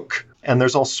broke. And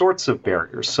there's all sorts of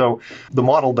barriers. So the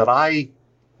model that I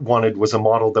wanted was a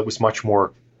model that was much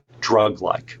more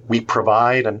drug-like. We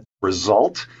provide a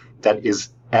result that is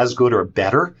as good or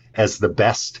better as the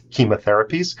best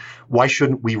chemotherapies. Why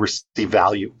shouldn't we receive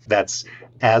value that's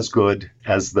as good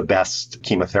as the best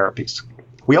chemotherapies?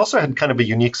 We also had kind of a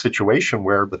unique situation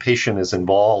where the patient is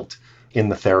involved in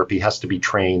the therapy, has to be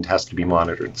trained, has to be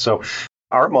monitored. So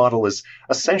our model is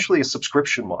essentially a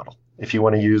subscription model. If you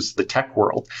want to use the tech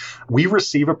world, we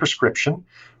receive a prescription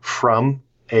from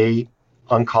a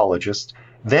oncologist.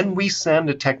 Then we send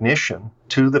a technician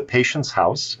to the patient's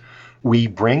house. We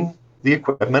bring the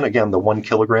equipment, again, the 1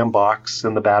 kilogram box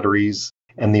and the batteries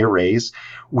and the arrays.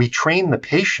 We train the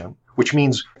patient which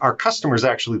means our customer is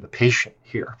actually the patient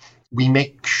here. We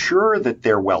make sure that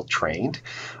they're well trained.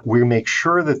 We make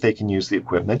sure that they can use the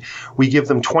equipment. We give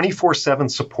them 24/7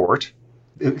 support.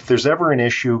 If there's ever an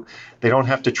issue, they don't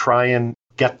have to try and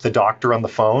get the doctor on the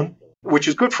phone, which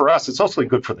is good for us. It's also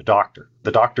good for the doctor.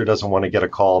 The doctor doesn't want to get a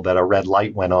call that a red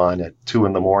light went on at 2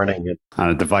 a.m. On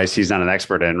a device he's not an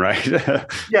expert in, right?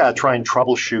 Yeah, try and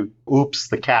troubleshoot. Oops,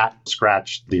 the cat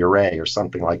scratched the array or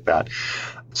something like that.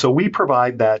 So we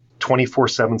provide that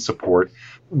 24/7 support.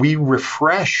 We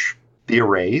refresh the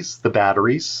arrays, the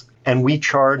batteries, and we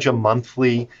charge a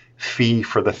monthly fee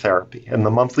for the therapy. And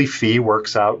the monthly fee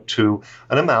works out to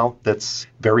an amount that's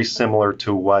very similar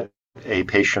to what a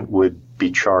patient would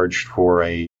be charged for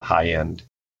a high-end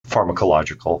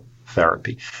pharmacological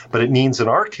therapy. But it means in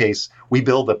our case, we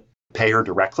bill the payer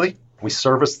directly, we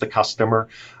service the customer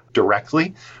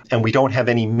directly, and we don't have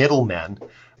any middlemen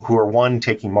who are, one,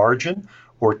 taking margin,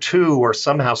 or two, are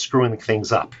somehow screwing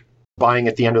things up, buying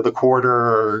at the end of the quarter,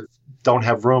 or don't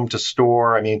have room to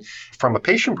store. I mean, from a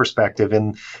patient perspective,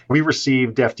 and we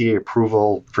received FDA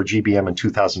approval for GBM in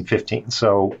 2015.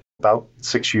 So about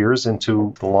 6 years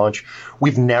into the launch,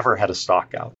 we've never had a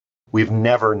stock out. We've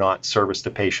never not serviced a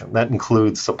patient. That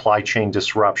includes supply chain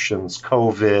disruptions,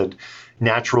 COVID,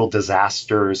 natural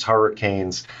disasters,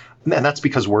 hurricanes, and that's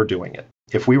because we're doing it.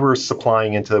 If we were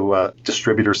supplying into a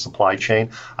distributor supply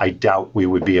chain, I doubt we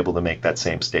would be able to make that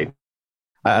same statement.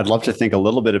 I'd love to think a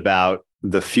little bit about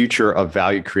the future of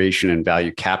value creation and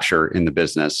value capture in the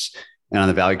business. And on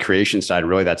the value creation side,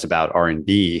 really that's about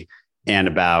R&D and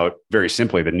about, very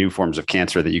simply, the new forms of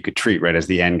cancer that you could treat, right? As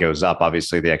the N goes up,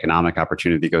 obviously the economic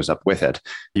opportunity goes up with it.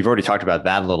 You've already talked about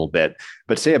that a little bit,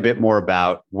 but say a bit more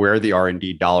about where the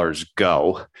R&D dollars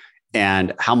go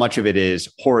and how much of it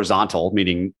is horizontal,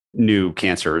 meaning new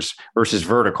cancers, versus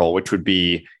vertical, which would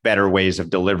be better ways of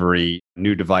delivery,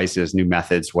 new devices, new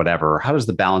methods, whatever. How does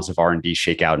the balance of R&D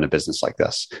shake out in a business like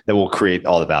this that will create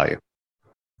all the value?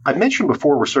 I mentioned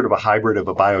before, we're sort of a hybrid of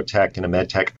a biotech and a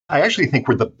medtech. I actually think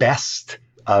we're the best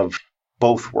of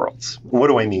both worlds. What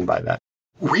do I mean by that?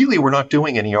 Really, we're not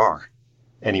doing any R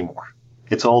anymore.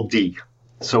 It's all D.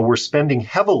 So we're spending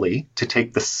heavily to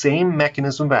take the same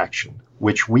mechanism of action,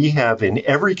 which we have in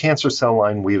every cancer cell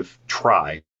line we've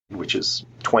tried, which is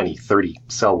 20, 30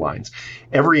 cell lines.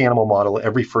 Every animal model,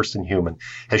 every first in human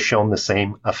has shown the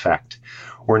same effect.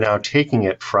 We're now taking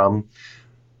it from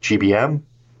GBM,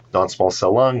 non-small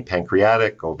cell lung,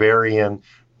 pancreatic, ovarian,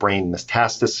 brain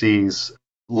metastases,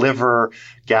 liver,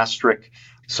 gastric.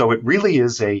 So it really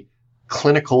is a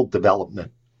clinical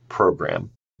development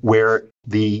program where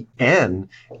the N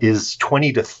is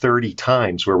 20 to 30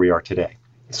 times where we are today.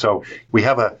 So we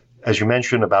have as you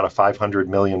mentioned, about a 500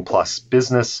 million plus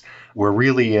business. We're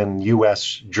really in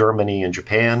US, Germany, and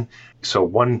Japan. So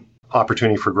one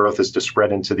opportunity for growth is to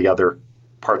spread into the other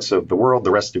parts of the world,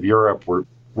 the rest of Europe. We're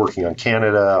working on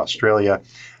Canada, Australia,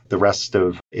 the rest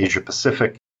of Asia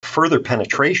Pacific. Further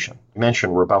penetration. You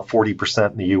mentioned we're about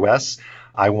 40% in the US.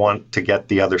 I want to get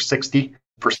the other 60%.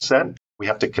 We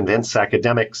have to convince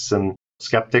academics and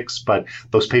skeptics, but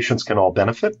those patients can all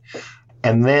benefit.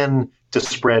 And then to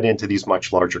spread into these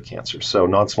much larger cancers. So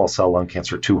non-small cell lung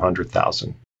cancer,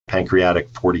 200,000, pancreatic,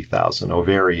 40,000,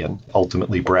 ovarian,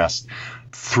 ultimately breast,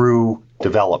 through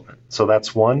development. So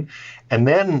that's one. And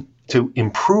then to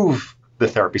improve the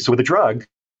therapy. So with a drug,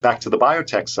 back to the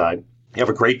biotech side, you have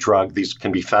a great drug. These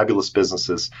can be fabulous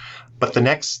businesses. But the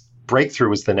next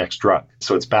breakthrough is the next drug.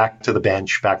 So it's back to the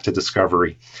bench, back to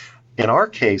discovery. In our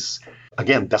case,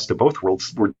 again, best of both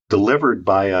worlds, we're delivered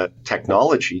by a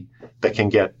technology that can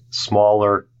get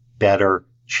smaller, better,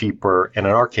 cheaper, and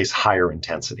in our case, higher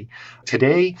intensity.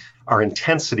 Today, our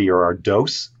intensity or our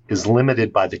dose is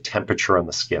limited by the temperature on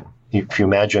the skin. If you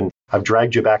imagine, I've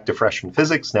dragged you back to freshman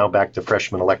physics, now back to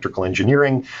freshman electrical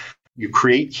engineering. You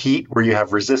create heat where you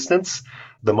have resistance.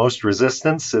 The most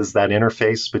resistance is that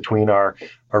interface between our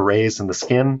arrays and the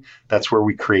skin. That's where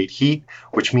we create heat,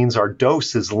 which means our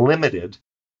dose is limited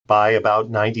by about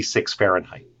 96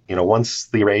 Fahrenheit. Once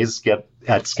the arrays get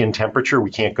at skin temperature, we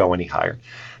can't go any higher.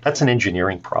 That's an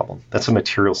engineering problem. That's a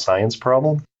material science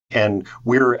problem. And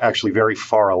we're actually very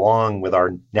far along with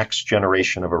our next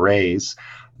generation of arrays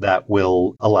that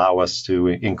will allow us to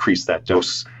increase that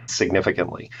dose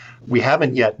significantly. We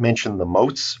haven't yet mentioned the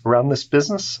moats around this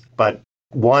business, but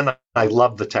one, I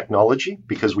love the technology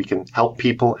because we can help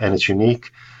people and it's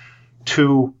unique.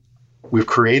 Two, we've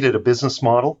created a business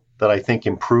model that I think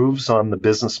improves on the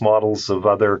business models of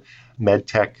other med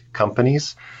tech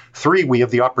companies. Three, we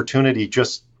have the opportunity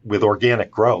just with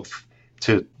organic growth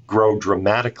to grow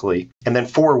dramatically. And then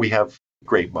four, we have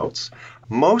great moats.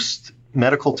 Most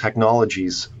medical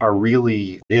technologies are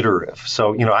really iterative.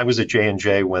 So, I was at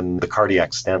J&J when the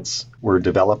cardiac stents were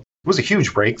developed. It was a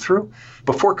huge breakthrough.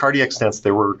 Before cardiac stents,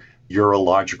 there were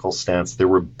urological stents, there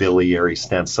were biliary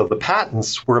stents. So the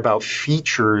patents were about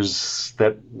features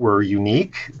that were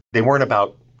unique. They weren't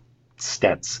about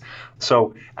stents.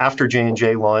 So after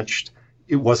J&J launched,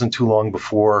 it wasn't too long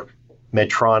before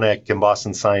Medtronic and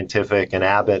Boston Scientific and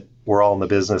Abbott were all in the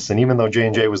business. And even though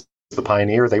J&J was the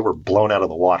pioneer, they were blown out of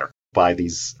the water by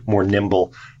these more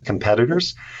nimble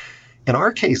competitors. In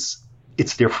our case,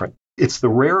 it's different. It's the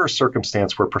rarer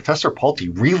circumstance where Professor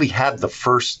Pulte really had the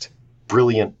first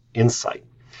brilliant insight.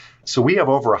 So we have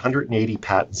over 180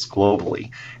 patents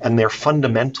globally, and they're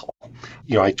fundamental.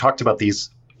 I talked about these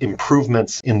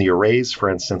improvements in the arrays, for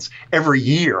instance. Every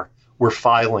year, we're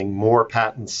filing more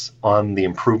patents on the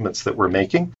improvements that we're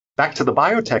making. Back to the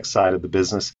biotech side of the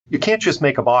business, you can't just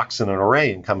make a box and an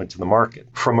array and come into the market.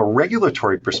 From a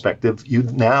regulatory perspective,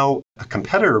 a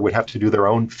competitor would have to do their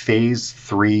own phase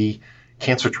 3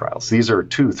 cancer trials. These are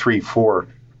 2, 3, 4,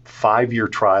 5-year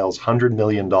trials, $100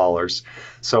 million.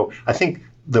 So I think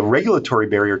the regulatory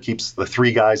barrier keeps the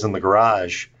 3 guys in the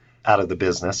garage out of the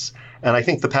business. And I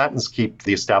think the patents keep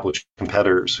the established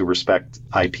competitors who respect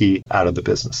IP out of the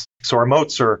business. So our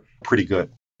moats are pretty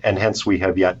good. And hence we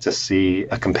have yet to see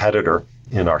a competitor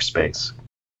in our space.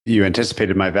 You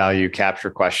anticipated my value capture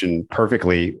question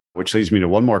perfectly, which leads me to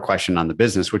one more question on the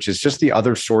business, which is just the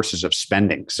other sources of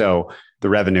spending. So the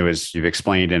revenue, as you've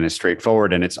explained, and is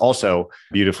straightforward. And it's also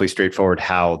beautifully straightforward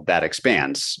how that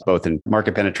expands, both in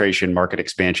market penetration, market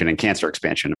expansion, and cancer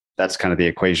expansion. That's kind of the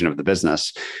equation of the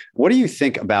business. What do you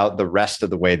think about the rest of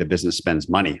the way the business spends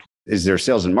money? Is there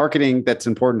sales and marketing that's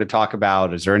important to talk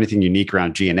about? Is there anything unique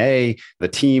around G&A, the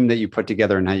team that you put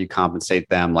together and how you compensate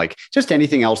them? Like just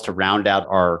anything else to round out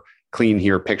our clean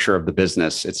here picture of the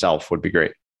business itself would be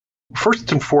great.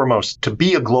 First and foremost, to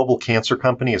be a global cancer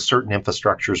company, a certain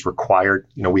infrastructure is required.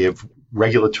 We have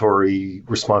regulatory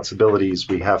responsibilities.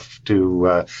 We have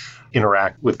to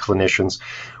interact with clinicians.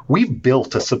 We've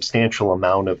built a substantial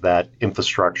amount of that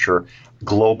infrastructure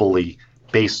globally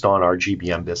based on our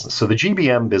GBM business. So the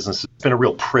GBM business has been a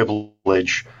real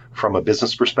privilege from a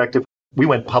business perspective. We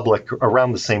went public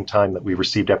around the same time that we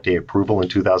received FDA approval in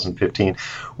 2015.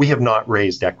 We have not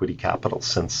raised equity capital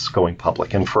since going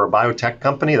public. And for a biotech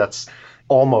company, that's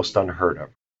almost unheard of.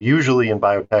 Usually in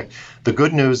biotech, the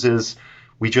good news is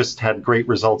we just had great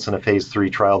results in a phase 3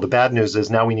 trial. The bad news is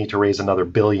now we need to raise another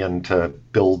 $1 billion to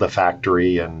build a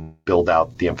factory and build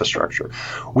out the infrastructure.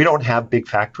 We don't have big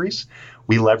factories.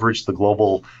 We leverage the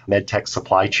global medtech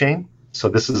supply chain. So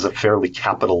this is a fairly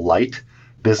capital light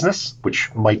business,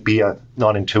 which might be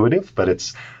non-intuitive, but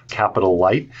it's capital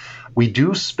light. We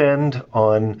do spend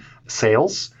on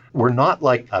sales. We're not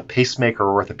like a pacemaker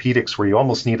or orthopedics where you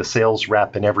almost need a sales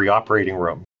rep in every operating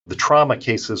room. The trauma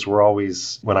cases were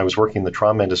always, when I was working in the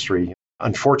trauma industry,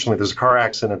 unfortunately, there's a car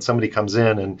accident, somebody comes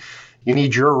in and you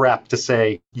need your rep to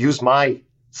say, use my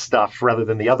stuff rather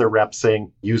than the other rep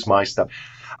saying, use my stuff.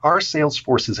 Our sales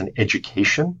force is an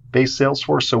education-based sales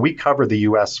force, so we cover the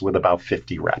U.S. with about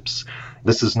 50 reps.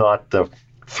 This is not the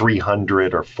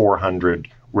 300 or 400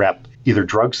 rep, either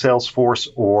drug sales force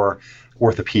or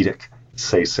orthopedic,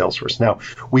 say, sales force. Now,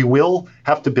 we will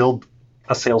have to build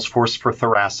a sales force for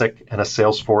thoracic and a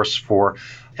sales force for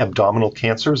abdominal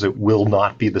cancers. It will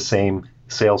not be the same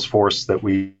sales force that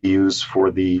we use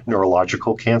for the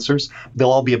neurological cancers. They'll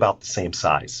all be about the same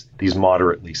size, these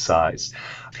moderately sized.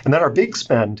 And then our big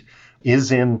spend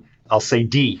is in, I'll say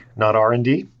D, not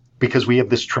R&D, because we have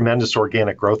this tremendous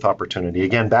organic growth opportunity.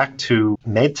 Again, back to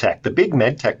medtech. The big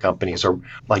medtech companies are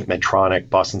like Medtronic,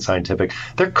 Boston Scientific.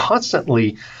 They're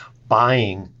constantly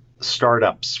buying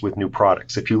startups with new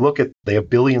products. If you look at, they have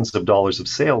billions of dollars of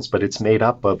sales, but it's made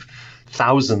up of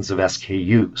thousands of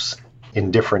SKUs in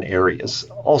different areas,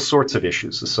 all sorts of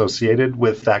issues associated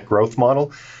with that growth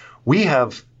model. We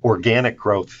have organic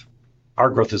growth. Our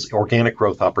growth is organic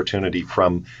growth opportunity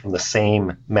from the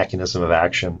same mechanism of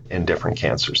action in different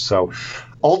cancers. So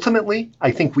ultimately,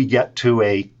 I think we get to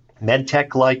a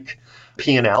medtech-like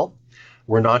P&L.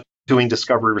 We're not doing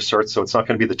discovery research, so it's not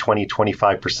going to be the 20,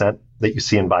 25% that you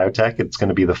see in biotech. It's going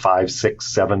to be the 5,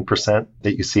 6, 7%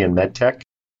 that you see in medtech.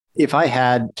 If I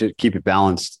had to keep it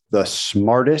balanced, the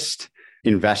smartest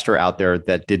investor out there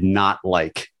that did not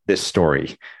like this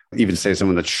story, even say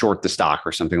someone that's short the stock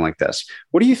or something like this,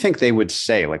 what do you think they would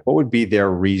say? Like, what would be their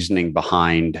reasoning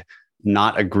behind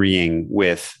not agreeing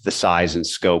with the size and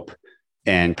scope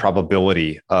and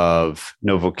probability of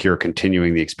Novocure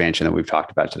continuing the expansion that we've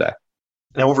talked about today?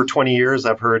 Now, over 20 years,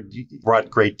 I've heard you brought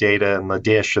great data in the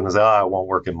dish and it won't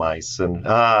work in mice. And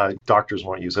doctors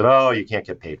won't use it. Oh, you can't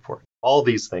get paid for it. All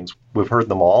these things, we've heard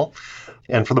them all.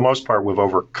 And for the most part, we've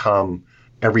overcome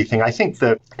everything. I think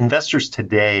that investors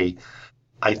today,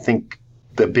 I think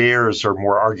the bears are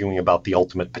more arguing about the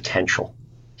ultimate potential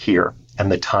here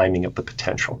and the timing of the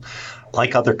potential.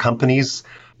 Like other companies,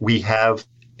 we have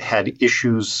had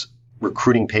issues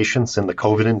recruiting patients in the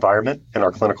COVID environment in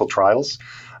our clinical trials.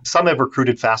 Some have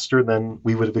recruited faster than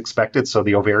we would have expected. So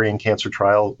the ovarian cancer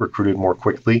trial recruited more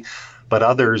quickly, but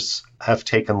others have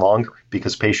taken longer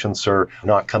because patients are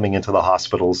not coming into the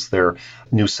hospitals. Their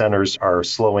new centers are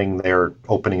slowing their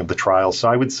opening of the trial. So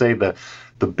I would say the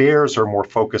bears are more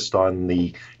focused on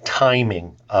the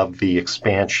timing of the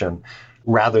expansion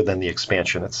rather than the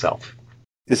expansion itself.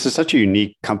 This is such a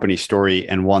unique company story,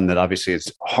 and one that obviously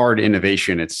it's hard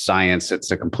innovation, it's science,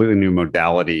 it's a completely new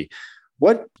modality.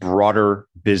 What broader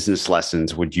business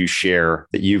lessons would you share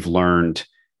that you've learned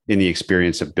in the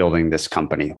experience of building this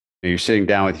company? You're sitting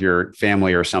down with your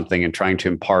family or something and trying to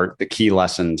impart the key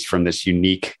lessons from this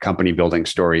unique company building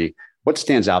story. What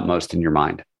stands out most in your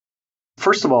mind?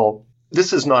 First of all,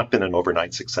 this has not been an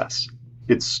overnight success.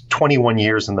 It's 21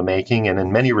 years in the making, and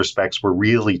in many respects, we're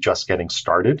really just getting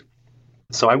started.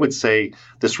 So I would say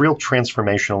this real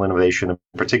transformational innovation, in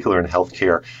particular in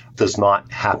healthcare, does not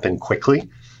happen quickly,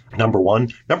 number one.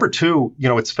 Number two,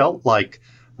 it's felt like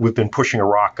we've been pushing a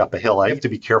rock up a hill. I have to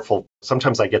be careful.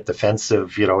 Sometimes I get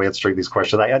defensive, answering these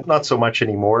questions. Not so much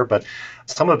anymore, but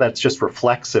some of that's just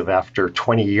reflexive after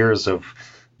 20 years of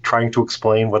trying to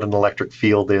explain what an electric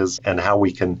field is and how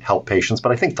we can help patients.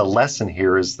 But I think the lesson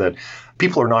here is that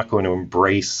people are not going to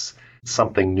embrace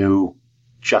something new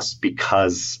just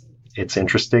because it's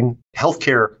interesting.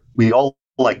 Healthcare, we all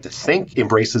like to think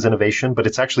embraces innovation, but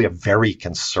it's actually a very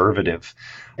conservative.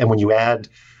 And when you add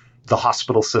the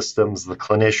hospital systems, the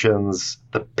clinicians,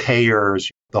 the payers,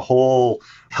 the whole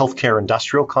healthcare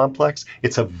industrial complex,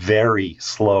 it's a very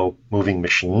slow moving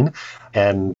machine.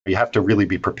 And you have to really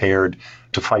be prepared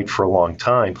to fight for a long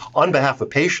time on behalf of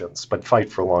patients, but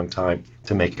fight for a long time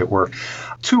to make it work.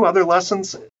 Two other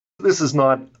lessons. This is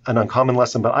not an uncommon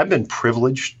lesson, but I've been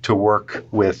privileged to work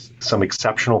with some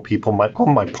exceptional people. My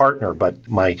partner, but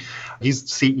he's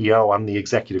CEO, I'm the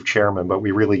executive chairman, but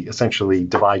we really essentially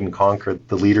divide and conquer.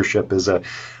 The leadership is a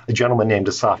gentleman named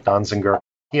Asaf Danziger.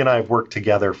 He and I have worked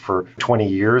together for 20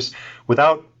 years.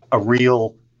 Without a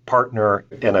real partner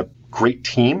and a great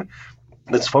team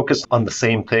that's focused on the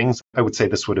same things, I would say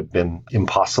this would have been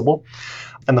impossible.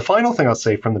 And the final thing I'll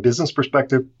say from the business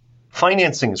perspective,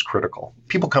 financing is critical.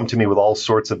 People come to me with all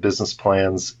sorts of business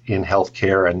plans in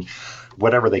healthcare and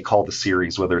whatever they call the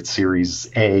series, whether it's Series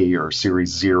A or Series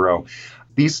 0.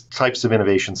 These types of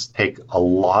innovations take a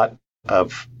lot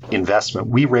of investment.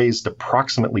 We raised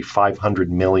approximately $500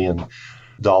 million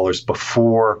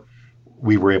before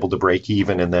we were able to break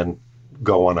even and then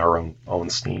go on our own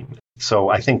steam. So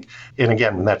I think, and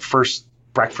again, in that first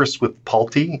breakfast with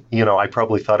Palti, I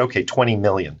probably thought, okay, 20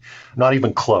 million, not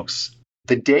even close.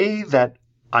 The day that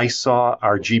I saw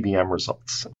our GBM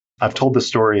results, I've told this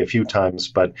story a few times,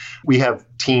 but we have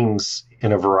teams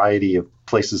in a variety of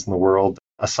places in the world.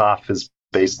 Asaf is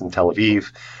based in Tel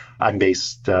Aviv. I'm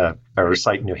based at our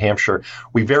site in New Hampshire.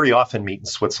 We very often meet in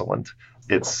Switzerland.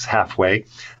 It's halfway.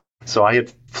 So I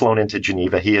had flown into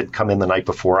Geneva. He had come in the night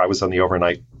before. I was on the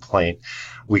overnight plane.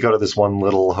 We go to this one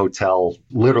little hotel,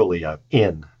 literally an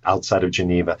inn outside of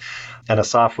Geneva. And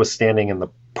Asaf was standing in the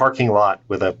parking lot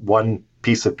with one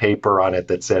piece of paper on it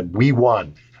that said, "We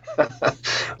won,"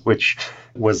 which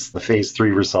was the phase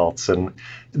 3 results. And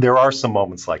there are some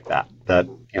moments like that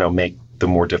make the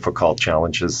more difficult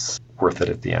challenges worth it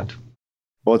at the end.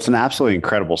 Well, it's an absolutely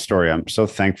incredible story. I'm so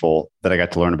thankful that I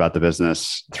got to learn about the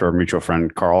business through our mutual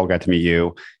friend, Carl, got to meet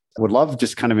you. I would love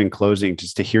just kind of in closing,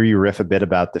 just to hear you riff a bit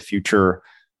about the future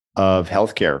of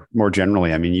healthcare more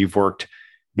generally. I mean, you've worked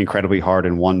incredibly hard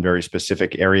in one very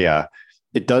specific area.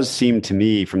 It does seem to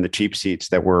me from the cheap seats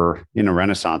that we're in a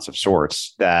renaissance of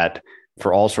sorts, that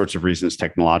for all sorts of reasons,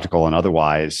 technological and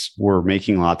otherwise, we're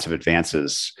making lots of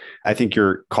advances. I think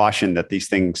your caution that these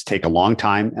things take a long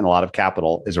time and a lot of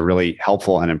capital is a really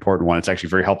helpful and important one. It's actually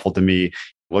very helpful to me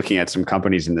looking at some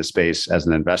companies in this space as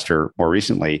an investor more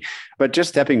recently. But just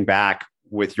stepping back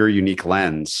with your unique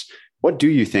lens, what do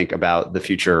you think about the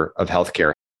future of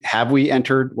healthcare? Have we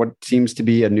entered what seems to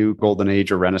be a new golden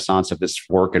age or renaissance of this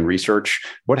work and research?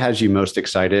 What has you most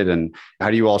excited, and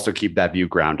how do you also keep that view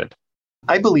grounded?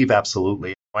 I believe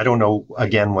absolutely. I don't know,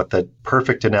 again, what the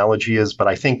perfect analogy is, but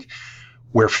I think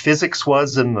where physics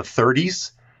was in the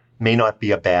 30s may not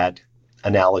be a bad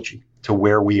analogy to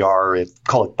where we are,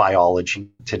 call it biology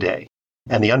today.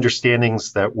 And the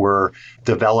understandings that were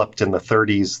developed in the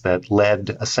 30s that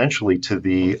led essentially to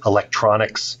the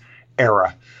electronics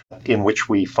era in which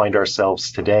we find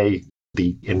ourselves today,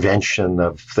 the invention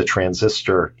of the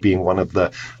transistor being one of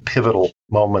the pivotal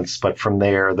moments, but from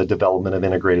there, the development of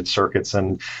integrated circuits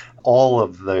and all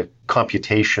of the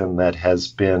computation that has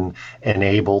been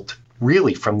enabled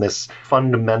really from this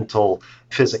fundamental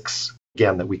physics,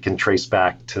 again, that we can trace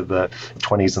back to the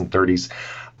 20s and 30s.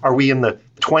 Are we in the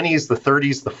 20s, the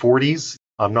 30s, the 40s?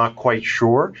 I'm not quite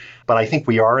sure, but I think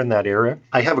we are in that era.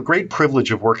 I have a great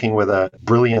privilege of working with a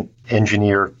brilliant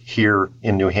engineer here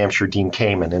in New Hampshire, Dean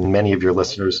Kamen, and many of your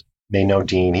listeners may know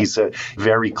Dean. He's a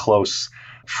very close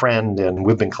friend, and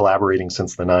we've been collaborating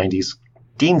since the 90s.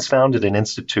 Dean's founded an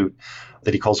institute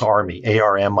that he calls ARMI,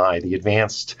 A-R-M-I, the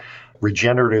Advanced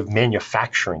Regenerative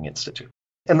Manufacturing Institute.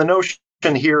 And the notion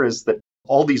here is that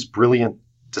all these brilliant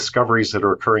discoveries that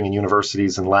are occurring in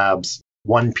universities and labs,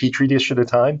 one petri dish at a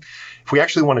time, if we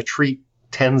actually want to treat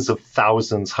tens of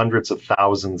thousands, hundreds of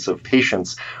thousands of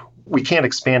patients, we can't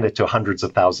expand it to hundreds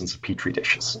of thousands of petri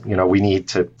dishes. We need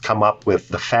to come up with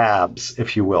the fabs,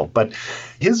 if you will. But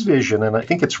his vision, and I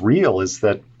think it's real, is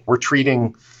that we're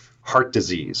treating heart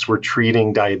disease, we're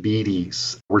treating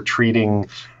diabetes, we're treating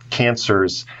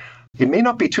cancers. It may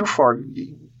not be too far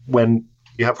when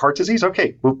you have heart disease.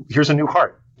 Okay, well, here's a new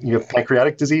heart. You have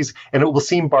pancreatic disease, and it will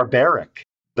seem barbaric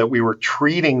that we were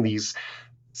treating these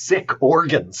sick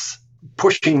organs,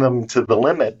 pushing them to the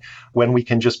limit when we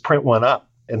can just print one up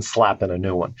and slap in a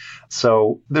new one.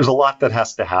 So there's a lot that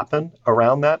has to happen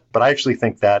around that. But I actually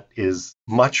think that is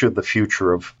much of the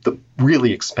future of the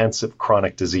really expensive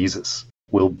chronic diseases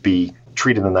will be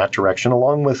treated in that direction,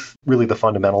 along with really the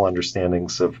fundamental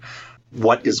understandings of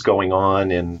what is going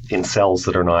on in cells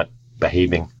that are not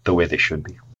behaving the way they should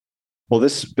be. Well,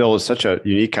 this, Bill, is such a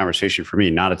unique conversation for me,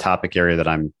 not a topic area that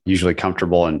I'm usually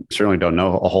comfortable and certainly don't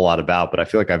know a whole lot about, but I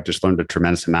feel like I've just learned a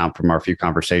tremendous amount from our few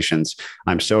conversations.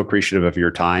 I'm so appreciative of your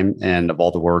time and of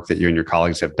all the work that you and your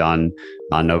colleagues have done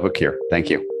on Novocure. Thank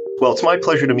you. Well, it's my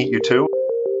pleasure to meet you too.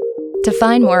 To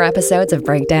find more episodes of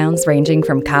breakdowns ranging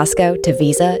from Costco to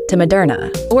Visa to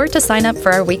Moderna, or to sign up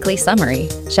for our weekly summary,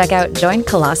 check out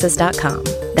joincolossus.com.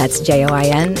 That's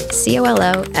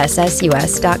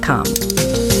JoinColossus.com.